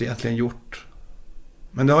har jag inte egentligen gjort.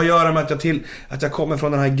 Men det har att göra med att jag kommer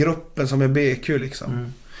från den här gruppen som är BQ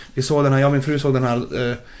liksom. Vi såg den här, min fru såg den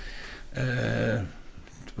här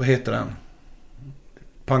vad heter den?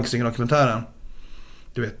 Punksing-dokumentären.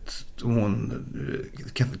 Du vet, hon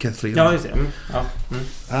Kathleen. Ja, just det.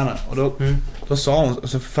 Anna. Och då sa hon,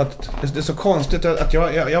 alltså, för att det är så konstigt att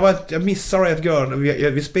jag missade Riot Girl.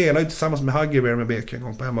 Vi spelade ju tillsammans med Huggerberg med BQ en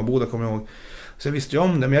gång på Hemmaboda, kommer jag ihåg. Så jag visste ju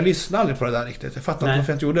om det, men jag lyssnade aldrig på det där riktigt. Jag fattade inte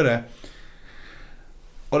varför jag inte gjorde det.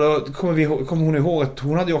 Och då kommer hon ihåg att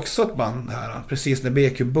hon hade ju också ett band här precis när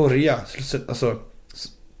BQ började, alltså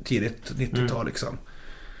tidigt 90-tal liksom.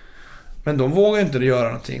 Men de vågade inte göra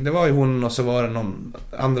någonting. Det var ju hon och så var det någon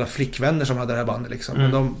andra flickvänner som hade det här bandet liksom.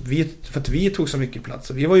 Men för att vi tog så mycket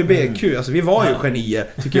plats. Vi var ju BQ, alltså vi var ju genier,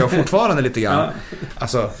 tycker jag fortfarande lite grann.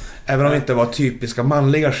 Alltså, även om det inte var typiska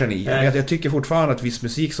manliga genier. Men jag tycker fortfarande att viss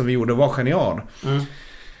musik som vi gjorde var genial.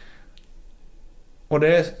 Och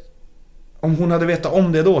det, om hon hade vetat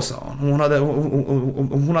om det då, sa hon.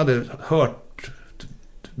 Om hon hade hört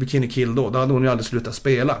Bikini Kill då hade hon ju aldrig slutat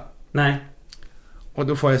spela. Nej. Och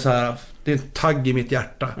då får jag så här, det är en tagg i mitt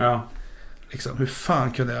hjärta. Ja. Liksom, hur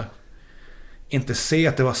fan kunde jag inte se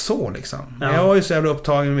att det var så liksom? Ja. Jag var ju så jävla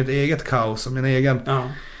upptagen med mitt eget kaos och min egen. Ja.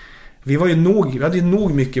 Vi hade ju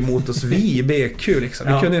nog mycket mot oss vi i BQ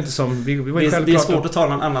liksom. Vi kunde inte som vi var ju självklart. Det är svårt att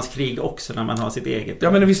tala om annans krig också när man har sitt eget.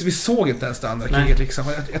 Ja, men vi såg inte ens det andra kriget liksom.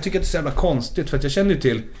 Jag tycker att det är så jävla konstigt, för att jag känner ju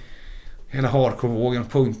till hela hardcore-vågen,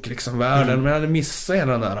 punk liksom, världen, men jag hade missat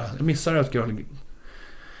hela den där. Jag missade att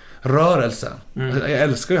rörelsen. Jag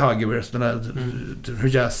älskar ju Huggerberg, den där hur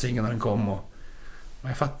jazzingen när den kom, men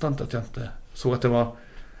jag fattar inte att jag inte såg att det var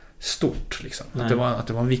stort liksom. Att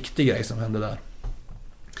det var en viktig grej som hände där.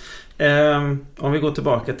 Om vi går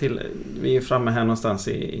tillbaka till, vi är framme här någonstans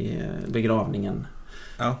i begravningen.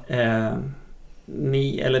 Ja.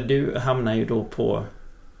 Du hamnar ju då på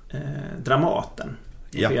Dramaten.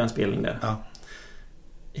 Ja. För en spelning där. Ja.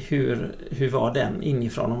 Hur var den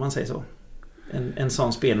inifrån, om man säger så? En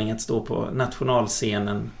sån spelning, att stå på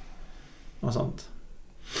nationalscenen och sånt.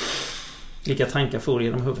 Vilka tankar får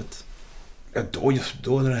genom huvudet? Ja,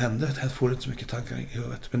 då när det hände, det får inte så mycket tankar i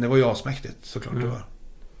huvudet. Men det var ju asmäktigt, såklart det var.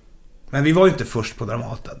 Men vi var ju inte först på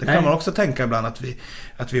Dramaten. Det kan man också tänka ibland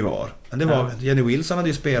att vi var. Men det var Jenny Wilson hade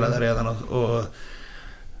ju spelat där redan och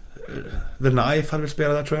The Knife hade väl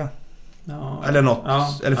spelat där, tror jag. Ja. Eller något.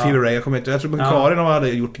 Ja. Eller Fever Ray, jag kommer inte. Jag tror att Karin hade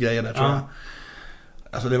gjort grejer där, tror jag.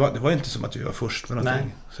 Alltså det var inte som att vi var först med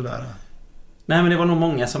någonting sådär. Nej, men det var nog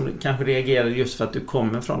många som kanske reagerade just för att du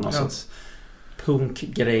kommer från någon sorts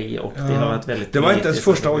punkgrej och det har varit väldigt... Det var inte ens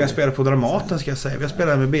första gången jag spelade på Dramaten, ska jag säga. Jag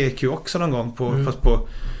spelade med BQ också någon gång fast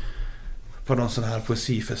på någon sån här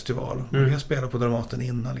poesifestival. Jag spelade på Dramaten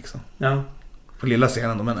innan liksom. Ja. På lilla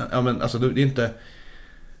scenen då, men alltså det är inte...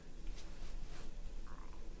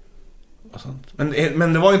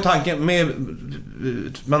 Men det var ju en tanke med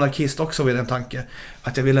Manarkist också, vid en tanke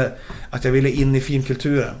att jag ville in i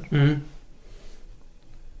finkulturen.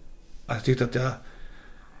 Jag tyckte att jag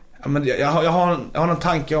har en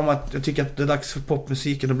tanke om att jag tycker att det är dags för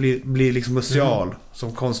popmusiken att bli liksom museal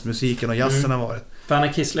som konstmusiken och jazzen har varit. För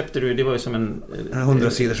Anarkist släppte du, det var ju som en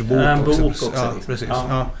 100-sidors bok också. Ja, precis.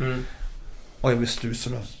 Ja. Och jag blev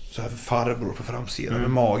som en så här farbror på framsidan med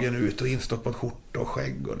magen ut och instoppad skjorta och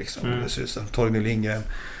skägg och liksom det ser ut som Torgny Lindgren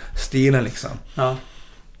stilen liksom. Ja.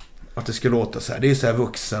 Att det skulle låta så här. Det är ju så här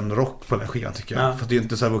vuxen rock på den skivan tycker jag. För det är ju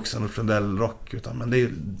inte så här vuxen rock utan men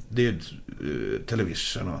det är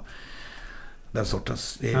television och den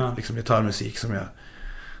sortens liksom gitarrmusik som jag...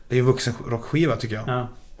 Det är ju vuxen rockskiva tycker jag. Ja.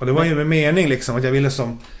 Och det var ju med mening liksom att jag ville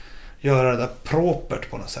som göra det där propert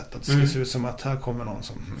på något sätt. Att det skulle se ut som att här kommer någon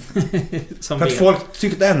som för att folk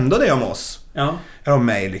tyckte ändå det om oss. Ja. Eller om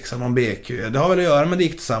mig liksom, om BQ. Det har väl att göra med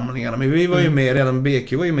diktsamlingarna. Men vi var ju med, redan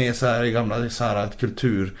BQ var ju med så här i gamla så här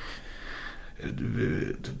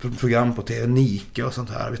kulturprogram på TV, Nike och sånt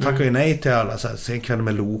här. Vi tackade ju nej till alla så här Senkväll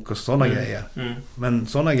med lok och sådana grejer. Men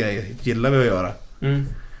sådana grejer gillar vi att göra.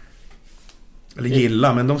 Eller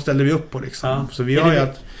gilla, men de ställde vi upp på liksom. Ja. Så vi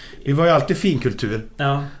var ju alltid finkultur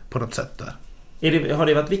på något sätt där. Har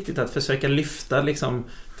det varit viktigt att försöka lyfta liksom,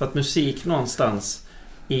 för att musik någonstans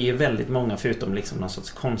är ju väldigt många, förutom liksom någon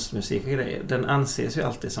sorts konstmusik och grejer, den anses ju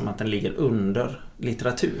alltid som att den ligger under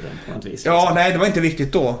litteraturen på något vis. Ja, liksom. Nej, det var inte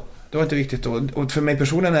viktigt då. Och för mig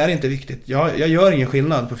personen är det inte viktigt. Jag gör ingen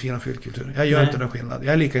skillnad på fin och fyllkultur. Jag gör inte den skillnad.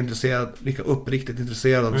 Jag är lika uppriktigt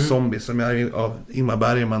intresserad av zombies som jag är av Ingmar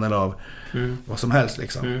Bergman eller av vad som helst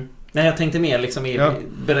liksom. Nej, jag tänkte mer liksom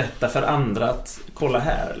berätta för andra att kolla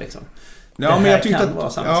här liksom. Ja, men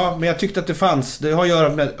jag tyckte att det fanns. Det har att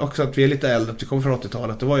göra med också att vi är lite äldre, att vi kommer från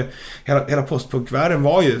 80-talet. Det var ju hela postpunkvärlden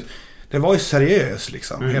var ju seriös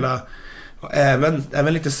liksom.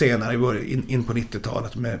 Även lite senare in på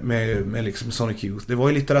 90-talet med liksom Sonic Youth. Det var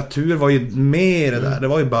ju litteratur, var ju med det där. Det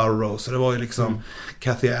var ju Burroughs, det var ju liksom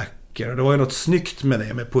Kathy Acker. Det var ju något snyggt med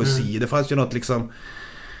det, med poesi. Det fanns ju något liksom...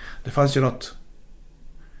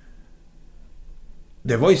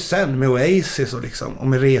 Det var ju sen med Oasis och liksom, och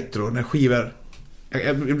med retro, när skivor...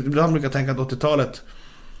 Ibland brukar jag tänka att 80-talet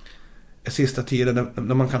är sista tiden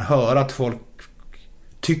när man kan höra att folk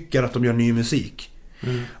tycker att de gör ny musik.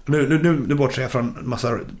 Nu bortser jag från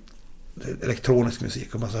massa elektronisk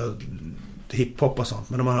musik och massa hiphop och sånt,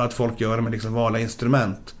 men när man hör att folk gör det med liksom vanliga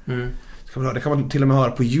instrument, det kan man till och med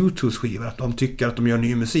höra på YouTubes skivor att de tycker att de gör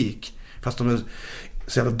ny musik fast de är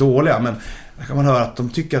så jävla dåliga, men där kan man höra att de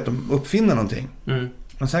tycker att de uppfinner någonting.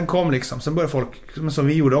 Men sen börjar folk, som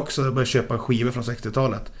vi gjorde också, börja köpa skivor från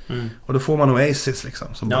 60-talet och då får man Oasis liksom,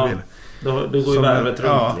 som man vill. Då går ju värvet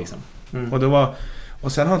runt liksom.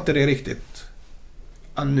 Och sen har inte det riktigt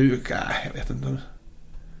jag vet inte.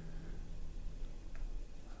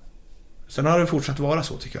 Sen har det fortsatt vara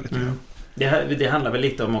så, tycker jag lite. Det handlar väl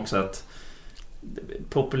lite om också att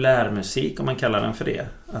populärmusik, om man kallar den för det,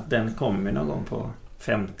 att den kom ju någon gång på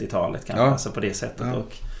 50-talet kanske, alltså på det sättet.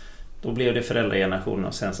 Och då blev det föräldragenerationen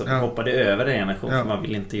och sen så hoppade det över en generation för man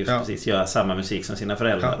vill inte just precis göra samma musik som sina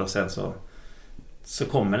föräldrar och sen så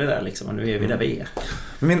kommer det där liksom, och nu är vi där vi är.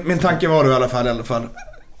 Min tanke var då i alla fall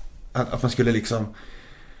att man skulle liksom,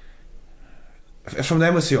 eftersom det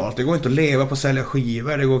är musealt, det går inte att leva på att sälja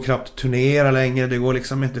skivor, det går knappt att turnera längre, det går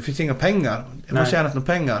liksom inte, det finns inga pengar, man tjänar inte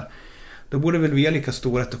några pengar. Då borde väl vi ha lika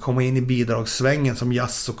stor rätt att komma in i bidragssvängen som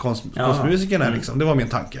jazz- och konstmusiken är liksom. Det var min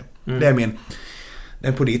tanke. Det är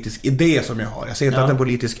en politisk idé som jag har. Jag säger inte att det är en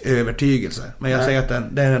politisk övertygelse, men jag säger att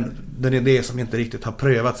det är en idé som inte riktigt har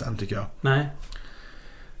prövats än, tycker jag. Nej.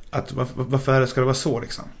 Att varför ska det vara så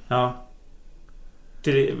liksom? Ja.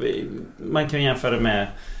 Man kan jämföra med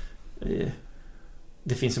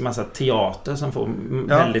det finns en massa teater som får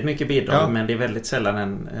väldigt mycket bidrag, men det är väldigt sällan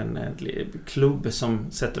en klubb som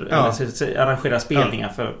arrangerar spelningar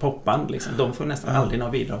för popband liksom. De får nästan aldrig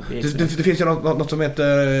några bidrag. Det finns ju något som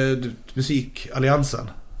heter Musikalliansen.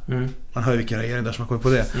 Man hör vilken regering där som har kommit på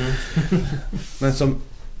det. Men som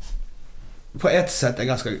på ett sätt är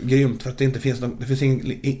ganska grymt, för att det finns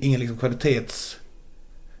ingen liksom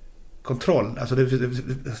kvalitetskontroll. Alltså det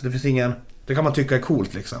finns ingen, det kan man tycka är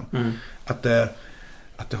coolt liksom. Att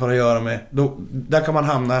det har att göra med där kan man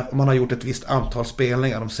hamna om man har gjort ett visst antal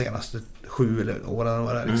spelningar de senaste 7 åren eller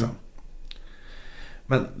vad det är liksom.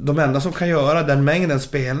 Men de enda som kan göra den mängden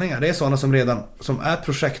spelningar, det är sådana som är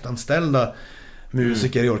projektanställda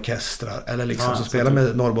musiker i orkestrar eller liksom som spelar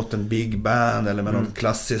med Norrbotten Big Band eller med någon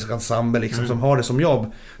klassisk ensemble liksom, som har det som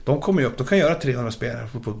jobb. De kommer ju upp, de kan göra 300 spelningar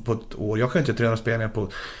på ett år. Jag kan inte göra 300 spelningar på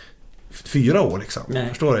 4 år liksom. Nej.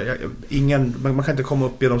 Förstår du? Man kan inte komma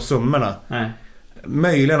upp i de summorna. Nej.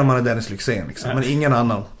 Möjligen om man är Dennis Lyxzén liksom. Men ingen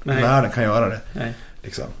annan i världen kan göra det. Nej.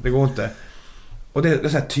 Liksom. Det går inte. Och det är en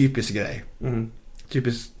sån här typisk grej.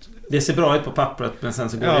 Typiskt. Det ser bra ut på pappret, men sen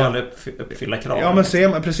så går det aldrig uppfylla krav. Ja,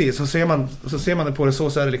 men precis. Så ser man det på det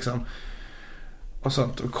så är det liksom. Och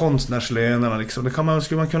sånt. Och konstnärslönerna liksom. Det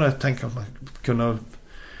skulle man kunna tänka att man kunna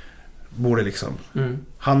borde liksom.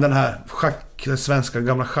 Han den här den svenska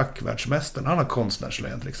gamla schackvärldsmästaren, han har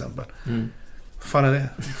konstnärslön till exempel. Fan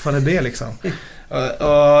är det liksom.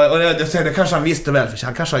 och det kanske han visste väl, för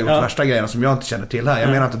han kanske har gjort värsta grejerna som jag inte känner till här. Jag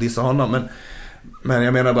menar inte att dissa honom, men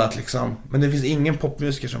jag menar bara att liksom, men det finns ingen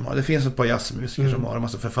popmusiker som har. Det finns ett par jazzmusiker som har, en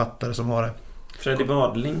massa författare som har det. Freddy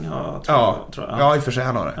Wadling har tror jag. Ja, i och för sig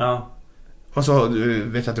han har det. Ja. Och så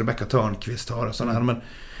vet jag att Rebecca Törnqvist har det såna här,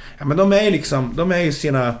 men de är liksom, de är ju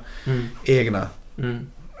sina egna.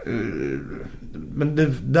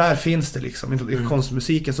 Men där finns det liksom, i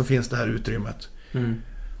konstmusiken så finns det här utrymmet.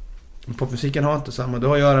 Popmusiken har inte samma. Det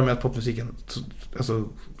har att göra med att popmusiken, alltså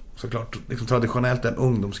såklart liksom traditionellt är en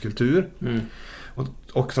ungdomskultur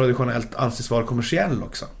och traditionellt anses vara kommersiell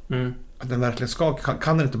också. Att den verkligen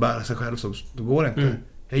kan den inte bära sig själv, så då går det inte.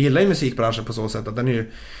 Jag gillar ju musikbranschen på så sätt att den är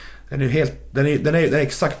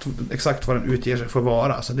exakt vad den utger sig för att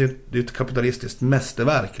vara. Alltså det är ett kapitalistiskt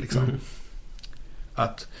mästerverk liksom.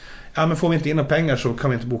 Att men får vi inte in några pengar så kan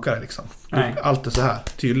vi inte boka det liksom. Allt är så här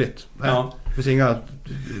tydligt. Ja. Det finns inga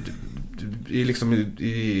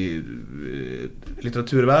i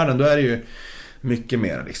litteraturvärlden, då är det ju mycket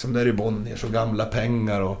mer liksom. Där är ju Bonniers och gamla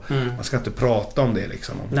pengar och man ska inte prata om det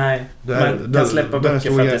liksom. Nej, man kan släppa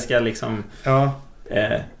böcker för att det ska liksom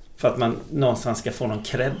för att man någonstans ska få någon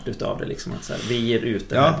cred utav det liksom, att så här, vi ger ut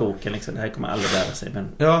den här boken liksom, det här kommer aldrig lära sig, men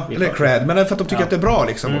eller cred, men för att de tycker att det är bra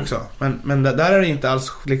liksom också. Men där är det inte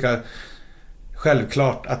alls lika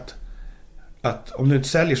självklart att om du inte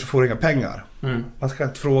säljer så får du inga pengar. Man ska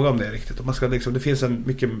inte fråga om det riktigt. Och man ska liksom, det finns en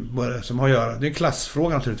mycket som har att göra. Det är en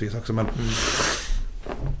klassfråga naturligtvis också, men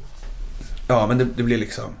men det blir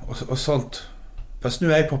liksom och sånt. Fast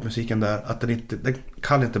nu är popmusiken där att den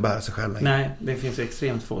kan inte bära sig själv längre. Nej, det finns ju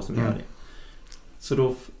extremt få som gör det.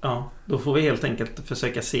 Så då får vi helt enkelt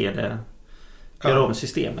försöka se det, göra om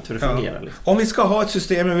systemet, hur det fungerar. Liksom. Om vi ska ha ett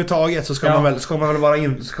system överhuvudtaget så ska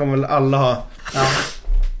man väl alla ha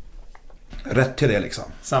rätt till det liksom.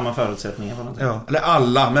 Samma förutsättningar på något sätt. Ja, eller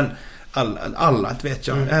alla, men alla vet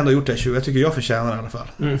jag. Jag har ändå gjort det 20. Jag tycker jag förtjänar det i alla fall.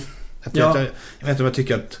 Jag vet inte om jag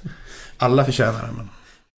tycker att alla förtjänar det, men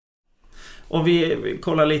om vi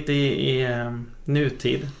kollar lite i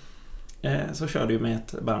nutid, så kör du med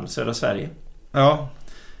ett band, Södra Sverige. Ja.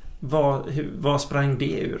 Vad sprang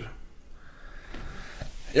det ur?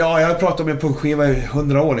 Ja, jag har pratat om en punkskiva i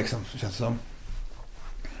 100 år liksom, känns det som.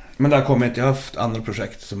 Men där kommer jag har haft andra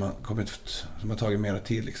projekt som har tagit mer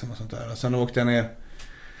tid liksom och sånt där. Sen åkte jag ner.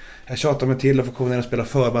 Jag tjatade mig till att få komma ner och spela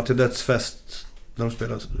förband till dödsfest när de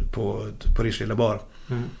spelade på Rish lilla bar.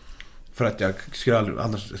 För att jag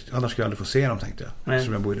annars skulle jag aldrig få se dem, tänkte jag.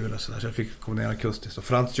 Eftersom jag bor i Luleå så jag fick komma ner akustiskt. Och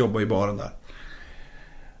Frans jobbar i baren där.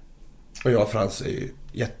 Och jag och Frans är ju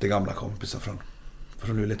jättegamla kompisar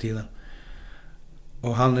från Luleå-tiden.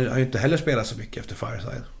 Och han har ju inte heller spelat så mycket efter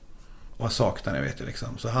Fireside. Och jag saknar det, vet jag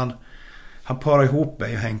liksom. Så han parade ihop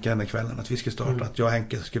mig och Henke den kvällen att vi skulle starta. Att jag och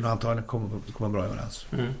Henke skulle antagligen komma bra överens.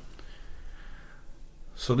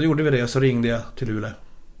 Så då gjorde vi det, och så ringde jag till Luleå.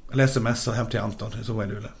 Eller smsade hem till Anton som var i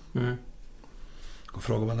Luleå. Och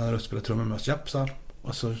frågade om han hade spelat trummor med oss. Japp, så här.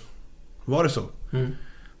 Och så var det så.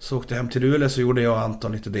 Så åkte jag hem till Luleå, så gjorde jag och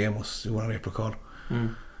Anton lite demos i vår replokal.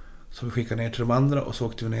 Så vi skickade ner till de andra, och så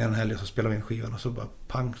åkte vi ner en helg och så spelade vi in skivan, och så bara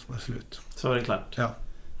pang, så var det slut. Så var det klart. Ja.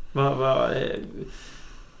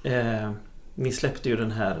 Ni släppte ju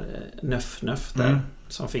den här Nöff där,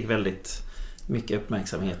 som fick väldigt mycket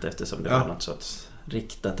uppmärksamhet eftersom det var något sorts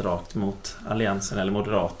riktat rakt mot Alliansen eller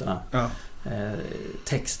Moderaterna.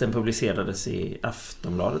 Texten publicerades i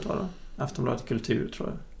Aftonbladet, var det? Aftonbladet Kultur, tror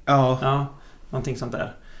jag. Ja, någonting sånt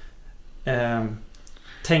där.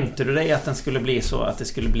 Tänkte du dig att den skulle bli så, att det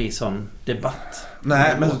skulle bli sån debatt?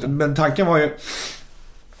 Nej, men tanken var ju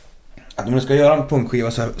att om du ska göra en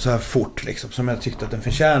punkskiva så här fort liksom, som jag tyckte att den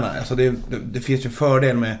förtjänar. Alltså det finns ju en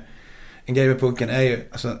fördel med en grej med punken, är ju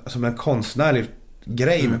alltså en konstnärlig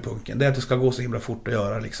grej med punken. Det är att det ska gå så himla fort att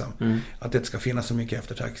göra liksom. Att det ska finnas så mycket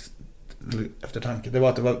eftertanke. Det var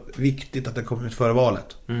att det var viktigt att det kom ut före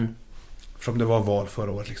valet. Som det var val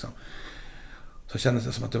förra året liksom. Så kändes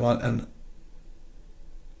det som att det var en...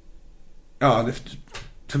 Ja,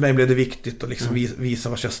 för mig blev det viktigt att liksom visa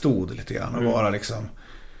var jag stod lite grann. Och vara liksom...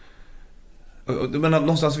 Men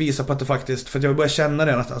någonstans visa på att det faktiskt... För att jag började känna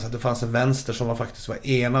det någonstans att det fanns en vänster som faktiskt var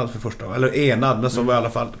enad för första gången. Eller enad, men som var i alla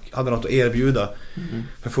fall hade något att erbjuda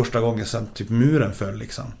för första gången sedan typ muren föll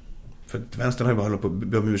liksom. För vänstern har ju bara hållit på att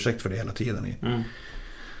be om ursäkt för det hela tiden.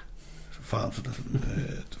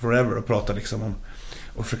 Forever och prata liksom om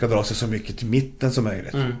och försöka dra sig så mycket till mitten som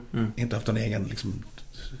möjligt. Inte haft en egen liksom,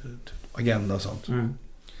 agenda och sånt.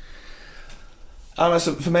 Ja, men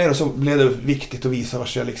så för mig då så blev det viktigt att visa var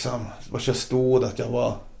jag stod, att jag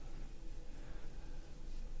var...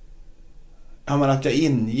 Ja, men att jag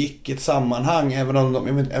ingick i ett sammanhang även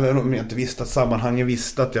om jag inte visste att sammanhangen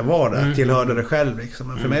visste att jag var där, tillhörde det själv liksom.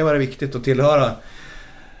 Men för mig var det viktigt att tillhöra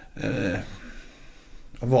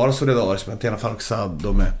att vara solidarisk med Tena Falksad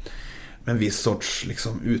och med en viss sorts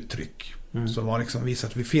liksom uttryck som var liksom visa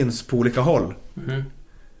att vi finns på olika håll.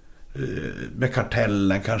 Med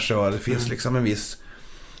kartellen kanske, och det finns liksom en viss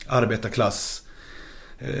arbetarklass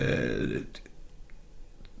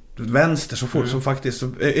vänster som faktiskt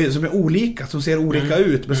som är olika, som ser olika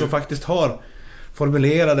ut, men som faktiskt har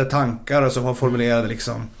formulerade tankar och som har formulerade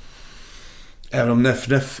liksom, även om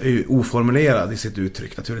Nöff är ju oformulerad i sitt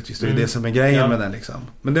uttryck naturligtvis, det är det som är grejen med den liksom.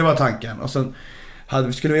 Men det var tanken, och sen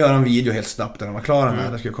skulle vi göra en video helt snabbt när den var klar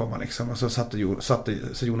när det skulle komma liksom, och så satte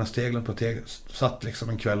Jonas Teglen på satt liksom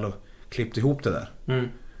en kväll och klippte ihop det där med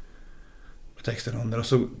texten under, och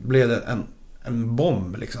så blev det en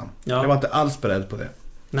bomb liksom. Jag var inte alls beredd på det.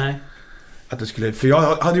 Nej. Att det skulle, för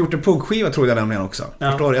jag hade gjort en punkskiva trodde jag nämligen också.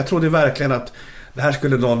 Förstår du? Jag trodde verkligen att det här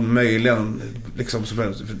skulle någon möjligen liksom,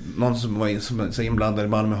 någon som var så inblandad i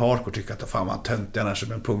Malmö hardcore tycka att fan vad tönt jag när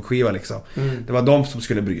som en punkskiva liksom. Det var de som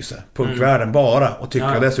skulle bry sig. Punkvärlden bara, och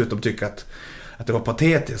dessutom tycka att det var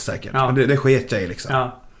patetiskt säkert. Men det sket jag i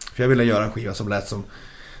liksom. För jag ville göra en skiva som lät som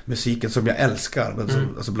musiken som jag älskar, men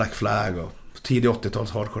som, alltså Black Flag och tidig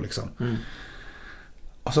 80-tals hardcore liksom.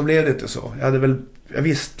 Och så blev det inte så. Jag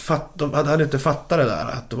hade inte fattat det där,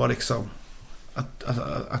 att det var liksom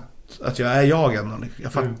att jag är jag än.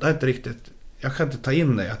 Jag fattar inte riktigt. Jag kan inte ta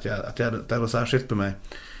in det att det är något särskilt med mig.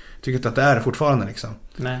 Jag tycker inte att det är fortfarande liksom.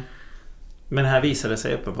 Nej. Men här visade det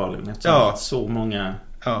sig uppenbarligen så många.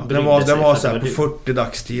 Det var så här på 40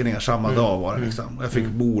 dagstidningar samma dag var det liksom. Och jag fick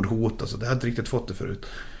mordhot och så. Det hade inte riktigt fått det förut.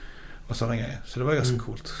 Och sådana grejer. Så det var ganska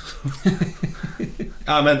coolt.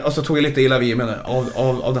 Ja, men och så tog jag lite illa vid mig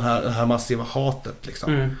av det här massiva hatet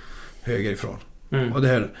liksom. Högerifrån. Och det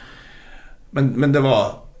höll, men det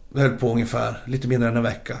höll på ungefär lite mindre än en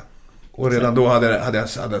vecka. Och redan då hade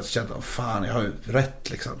jag känt fan, jag har ju rätt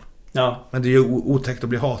liksom. Ja. Men det är ju otäckt att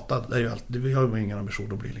bli hatad. Det är ju alltid, vi har ju ingen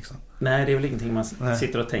ambition att bli liksom. Nej, det är väl ingenting man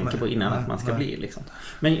sitter och tänker på innan att man ska bli liksom.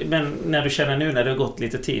 Men när du känner nu, när det har gått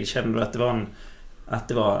lite tid, känner du att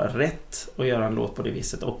det var rätt att göra en låt på det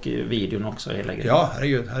viset, och videon också hela grejen? Ja,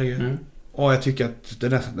 herregud. Och jag tycker att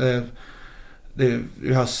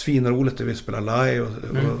vi har svinroligt när vi spelar live och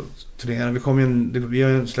turnerar. Vi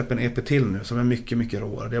har släppt en EP till nu som är mycket, mycket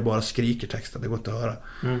råare. Jag bara skriker texten, det går inte att höra.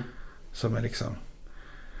 Som är liksom,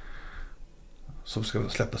 som ska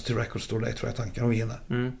släppas till Record Store Day, tror jag tanken, och vinna.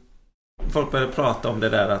 Folk började prata om det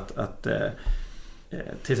där att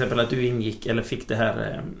till exempel att du ingick eller fick det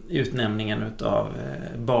här utnämningen utav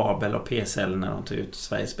Babel och PSL när de tog ut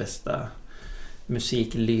Sveriges bästa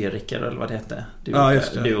musiklyriker eller vad det hette.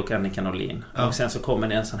 Du och Annika Norlin. Och sen så kommer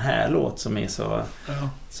det en sån här låt som är så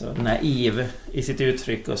naiv i sitt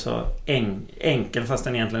uttryck och så enkel, fast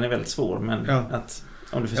den egentligen är väldigt svår, men att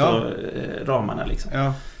om du förstår ramarna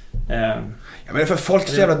liksom. Men för folk är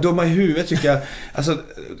så jävla dumma i huvudet tycker jag. Alltså,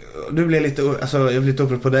 jag blir lite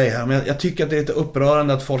upprörd på dig här, men jag tycker att det är lite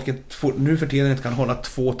upprörande att folk nu för tiden inte kan hålla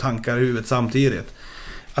två tankar i huvudet samtidigt.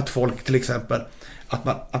 Att folk till exempel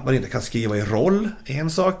att man inte kan skriva i roll är en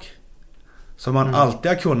sak som man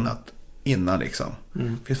alltid har kunnat innan liksom.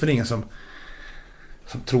 Finns väl ingen som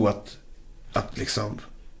tror att liksom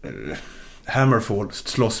Hammerfall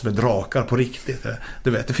slåss med drakar på riktigt.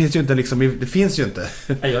 Du vet, det finns ju inte liksom, det finns ju inte.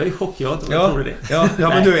 Jag är chockad, tror du det? Ja,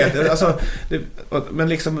 men du vet, alltså men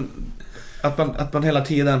liksom att man hela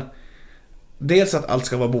tiden, dels att allt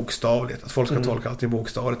ska vara bokstavligt, att folk ska tolka allting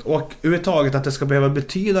bokstavligt, och överhuvudtaget att det ska behöva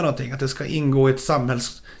betyda någonting, att det ska ingå i ett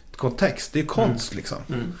samhällskontext. Det är konst liksom.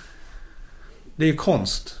 Det är ju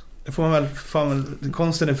konst. Det får man väl,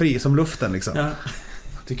 konsten är fri som luften liksom. Ja.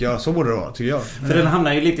 Tycker jag, så borde det vara, tycker jag. För den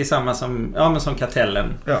hamnar ju lite i samma som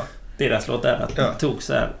Kartellen. Ja. Deras låt där, att det tog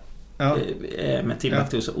så här med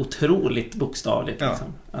Timbuktu så otroligt bokstavligt liksom.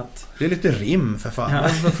 Att... Det är lite rim för fan. Vad är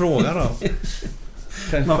det för fråga då?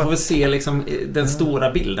 Man får väl se liksom den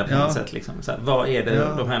stora bilden på något sätt. Liksom. Så här, vad är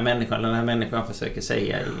det de här människorna, den här människan försöker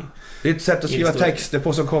säga i... Det är ett sätt att skriva texter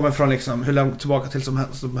på som kommer från liksom, hur långt tillbaka till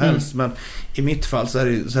som helst. Men i mitt fall så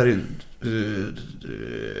är det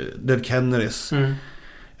Dead Kennedys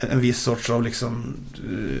en viss sorts av liksom,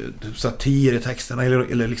 satir i texterna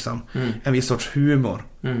eller liksom en viss sorts humor.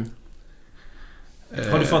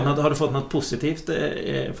 Har du fått något positivt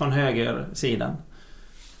från högersidan?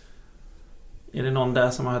 Är det någon där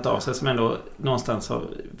som har hört av sig som ändå någonstans har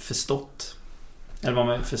förstått? Eller vad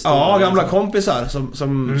man förstår? Ja, gamla kompisar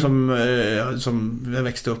som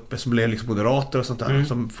växte upp, som blev liksom moderater och sånt där,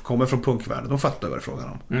 som kommer från punkvärlden. De fattar vad det är frågan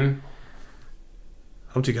om.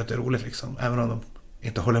 De tycker att det är roligt liksom, även om de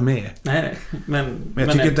inte håller med. Nej. Men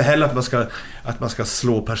jag tycker inte heller att man ska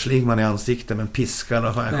slå Per Schlingmann i ansiktet med en piska eller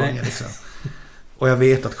vad fan jag sjunger liksom. Och jag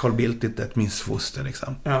vet att Carl Bildt inte är ett missfoster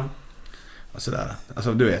liksom. Ja. Och sådär.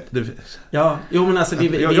 Alltså du vet. Ja, jo men alltså det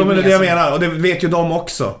men det jag menar, och det vet ju de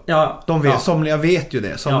också. Ja. De vet, somliga vet ju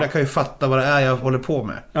det. Somliga kan ju fatta vad det är jag håller på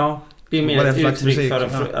med. Ja. Det är mer ett uttryck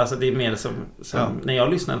för alltså det är mer som när jag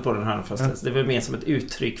lyssnade på den här först, det var mer som ett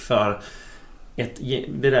uttryck för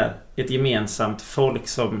ett gemensamt folk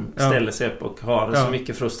som ställer sig upp och har så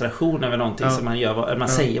mycket frustration över någonting som man gör, man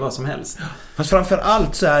säger vad som helst. Fast framför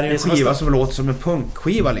allt så är det en skiva som låter som en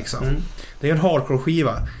punkskiva liksom. Det är en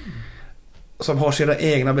hardcore-skiva som har sina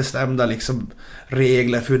egna bestämda liksom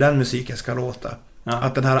regler för hur den musiken ska låta.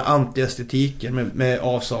 Att den här anti-estetiken med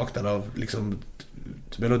avsaknad av liksom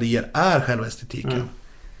melodier är själva estetiken.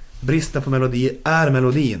 Bristen på melodier är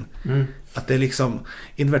melodin. Att det är liksom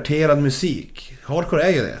inverterad musik. Hardcore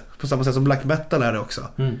är ju det. På samma sätt som black metal är det också.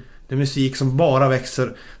 Det är musik som bara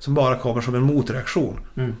växer, som bara kommer som en motreaktion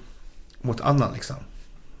mot annan liksom.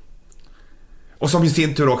 Och som i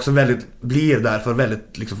sin tur också blir därför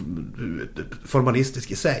väldigt liksom,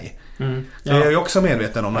 formalistisk i sig. Det är jag ju också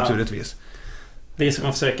medveten om naturligtvis. Det är som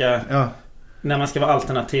att försöka... När man ska vara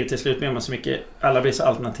alternativ till slut blir man så mycket, alla blir så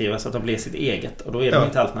alternativa så att de blir sitt eget och då är de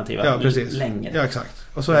inte alternativa längre. Ja, exakt.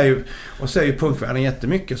 Och så är ju punkvärlden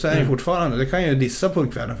jättemycket, så är det fortfarande, det kan ju dissa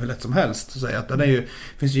punkvärlden för lätt som helst och säga att den är ju,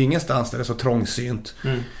 finns ju ingenstans där det är så trångsynt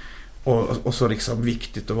och så liksom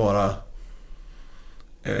viktigt att vara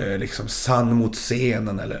liksom sann mot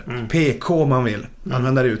scenen eller PK man vill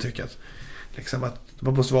använda det uttrycket. Liksom att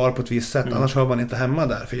man får svara på ett visst sätt, annars hör man inte hemma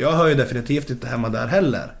där. För jag hör ju definitivt inte hemma där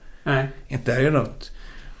heller. Nej. Inte är det något.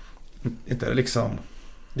 Inte är det liksom.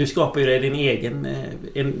 Du skapar ju dig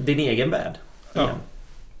din egen värld. Igen,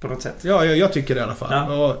 på något sätt. Ja, jag tycker det i alla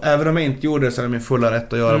fall. Och även om jag inte gjorde det så är det min fulla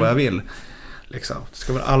rätt att göra vad jag vill. Liksom. Det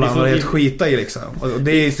ska väl alla andra helt skita i liksom. Och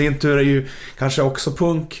det i sin tur är ju kanske också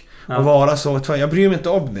punk att vara så. Jag bryr mig inte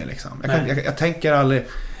om det liksom. Jag tänker aldrig.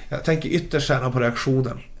 Jag tänker ytterst gärna på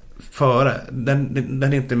reaktionen före. Den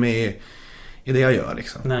är inte med i det jag gör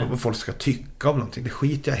liksom. Vad folk ska tycka om någonting. Det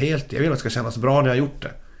skiter jag helt i. Jag vill att det ska kännas bra när jag har gjort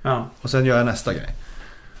det. Ja. Och sen gör jag nästa grej.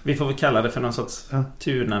 Vi får väl kalla det för någon sorts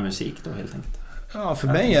Tuna-musik då helt enkelt. Ja, för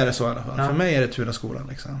mig är det så i alla fall. För mig är det Tuna-skolan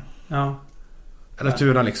liksom. Ja. Eller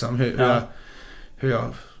Tuna liksom. Hur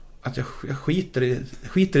jag att jag skiter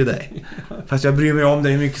i dig. Fast jag bryr mig om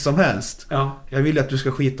dig hur mycket som helst. Ja. Jag vill att du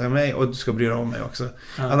ska skita i mig och du ska bry dig om mig också.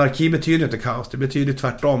 Ja. Anarki betyder inte kaos. Det betyder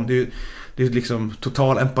tvärtom. Det är liksom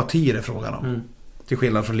total empati det är frågan om. Till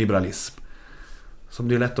skillnad från liberalism. Som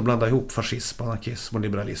det är lätt att blanda ihop fascism, anarkism och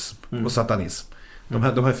liberalism och satanism. De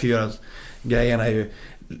här fyra grejerna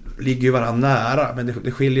ligger ju varandra nära, men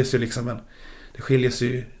det skiljer sig liksom det skiljer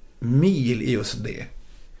sig mil i just det.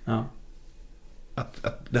 Ja.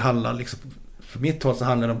 Att det handlar liksom, för mitt håll så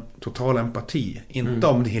handlar det om total empati, inte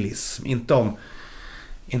om nihilism,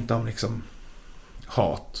 inte om liksom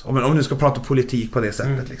hat. Om du ska prata politik på det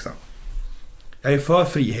sättet liksom. Jag är för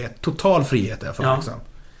frihet, total frihet är jag för liksom.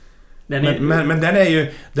 Men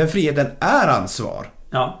den friheten är ansvar.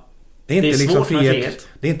 Ja. Det är inte liksom frihet.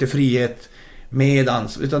 Det är inte frihet med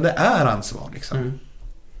ansvar, utan det är ansvar liksom.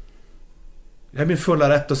 Jag har min fulla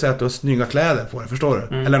rätt att säga att du har snygga kläder på dig, förstår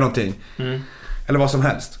du? Eller någonting. Eller vad som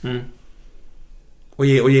helst. Och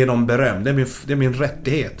ge dem beröm. Det är min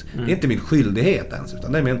rättighet. Det är inte min skyldighet ens,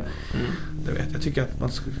 utan det är min jag tycker att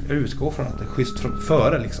man ska utgå från att det är schysst från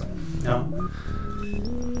före liksom. Ja.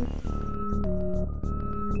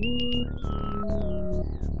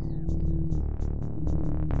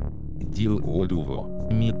 Dil Oduvo,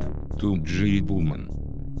 Mit, Tumji Buman.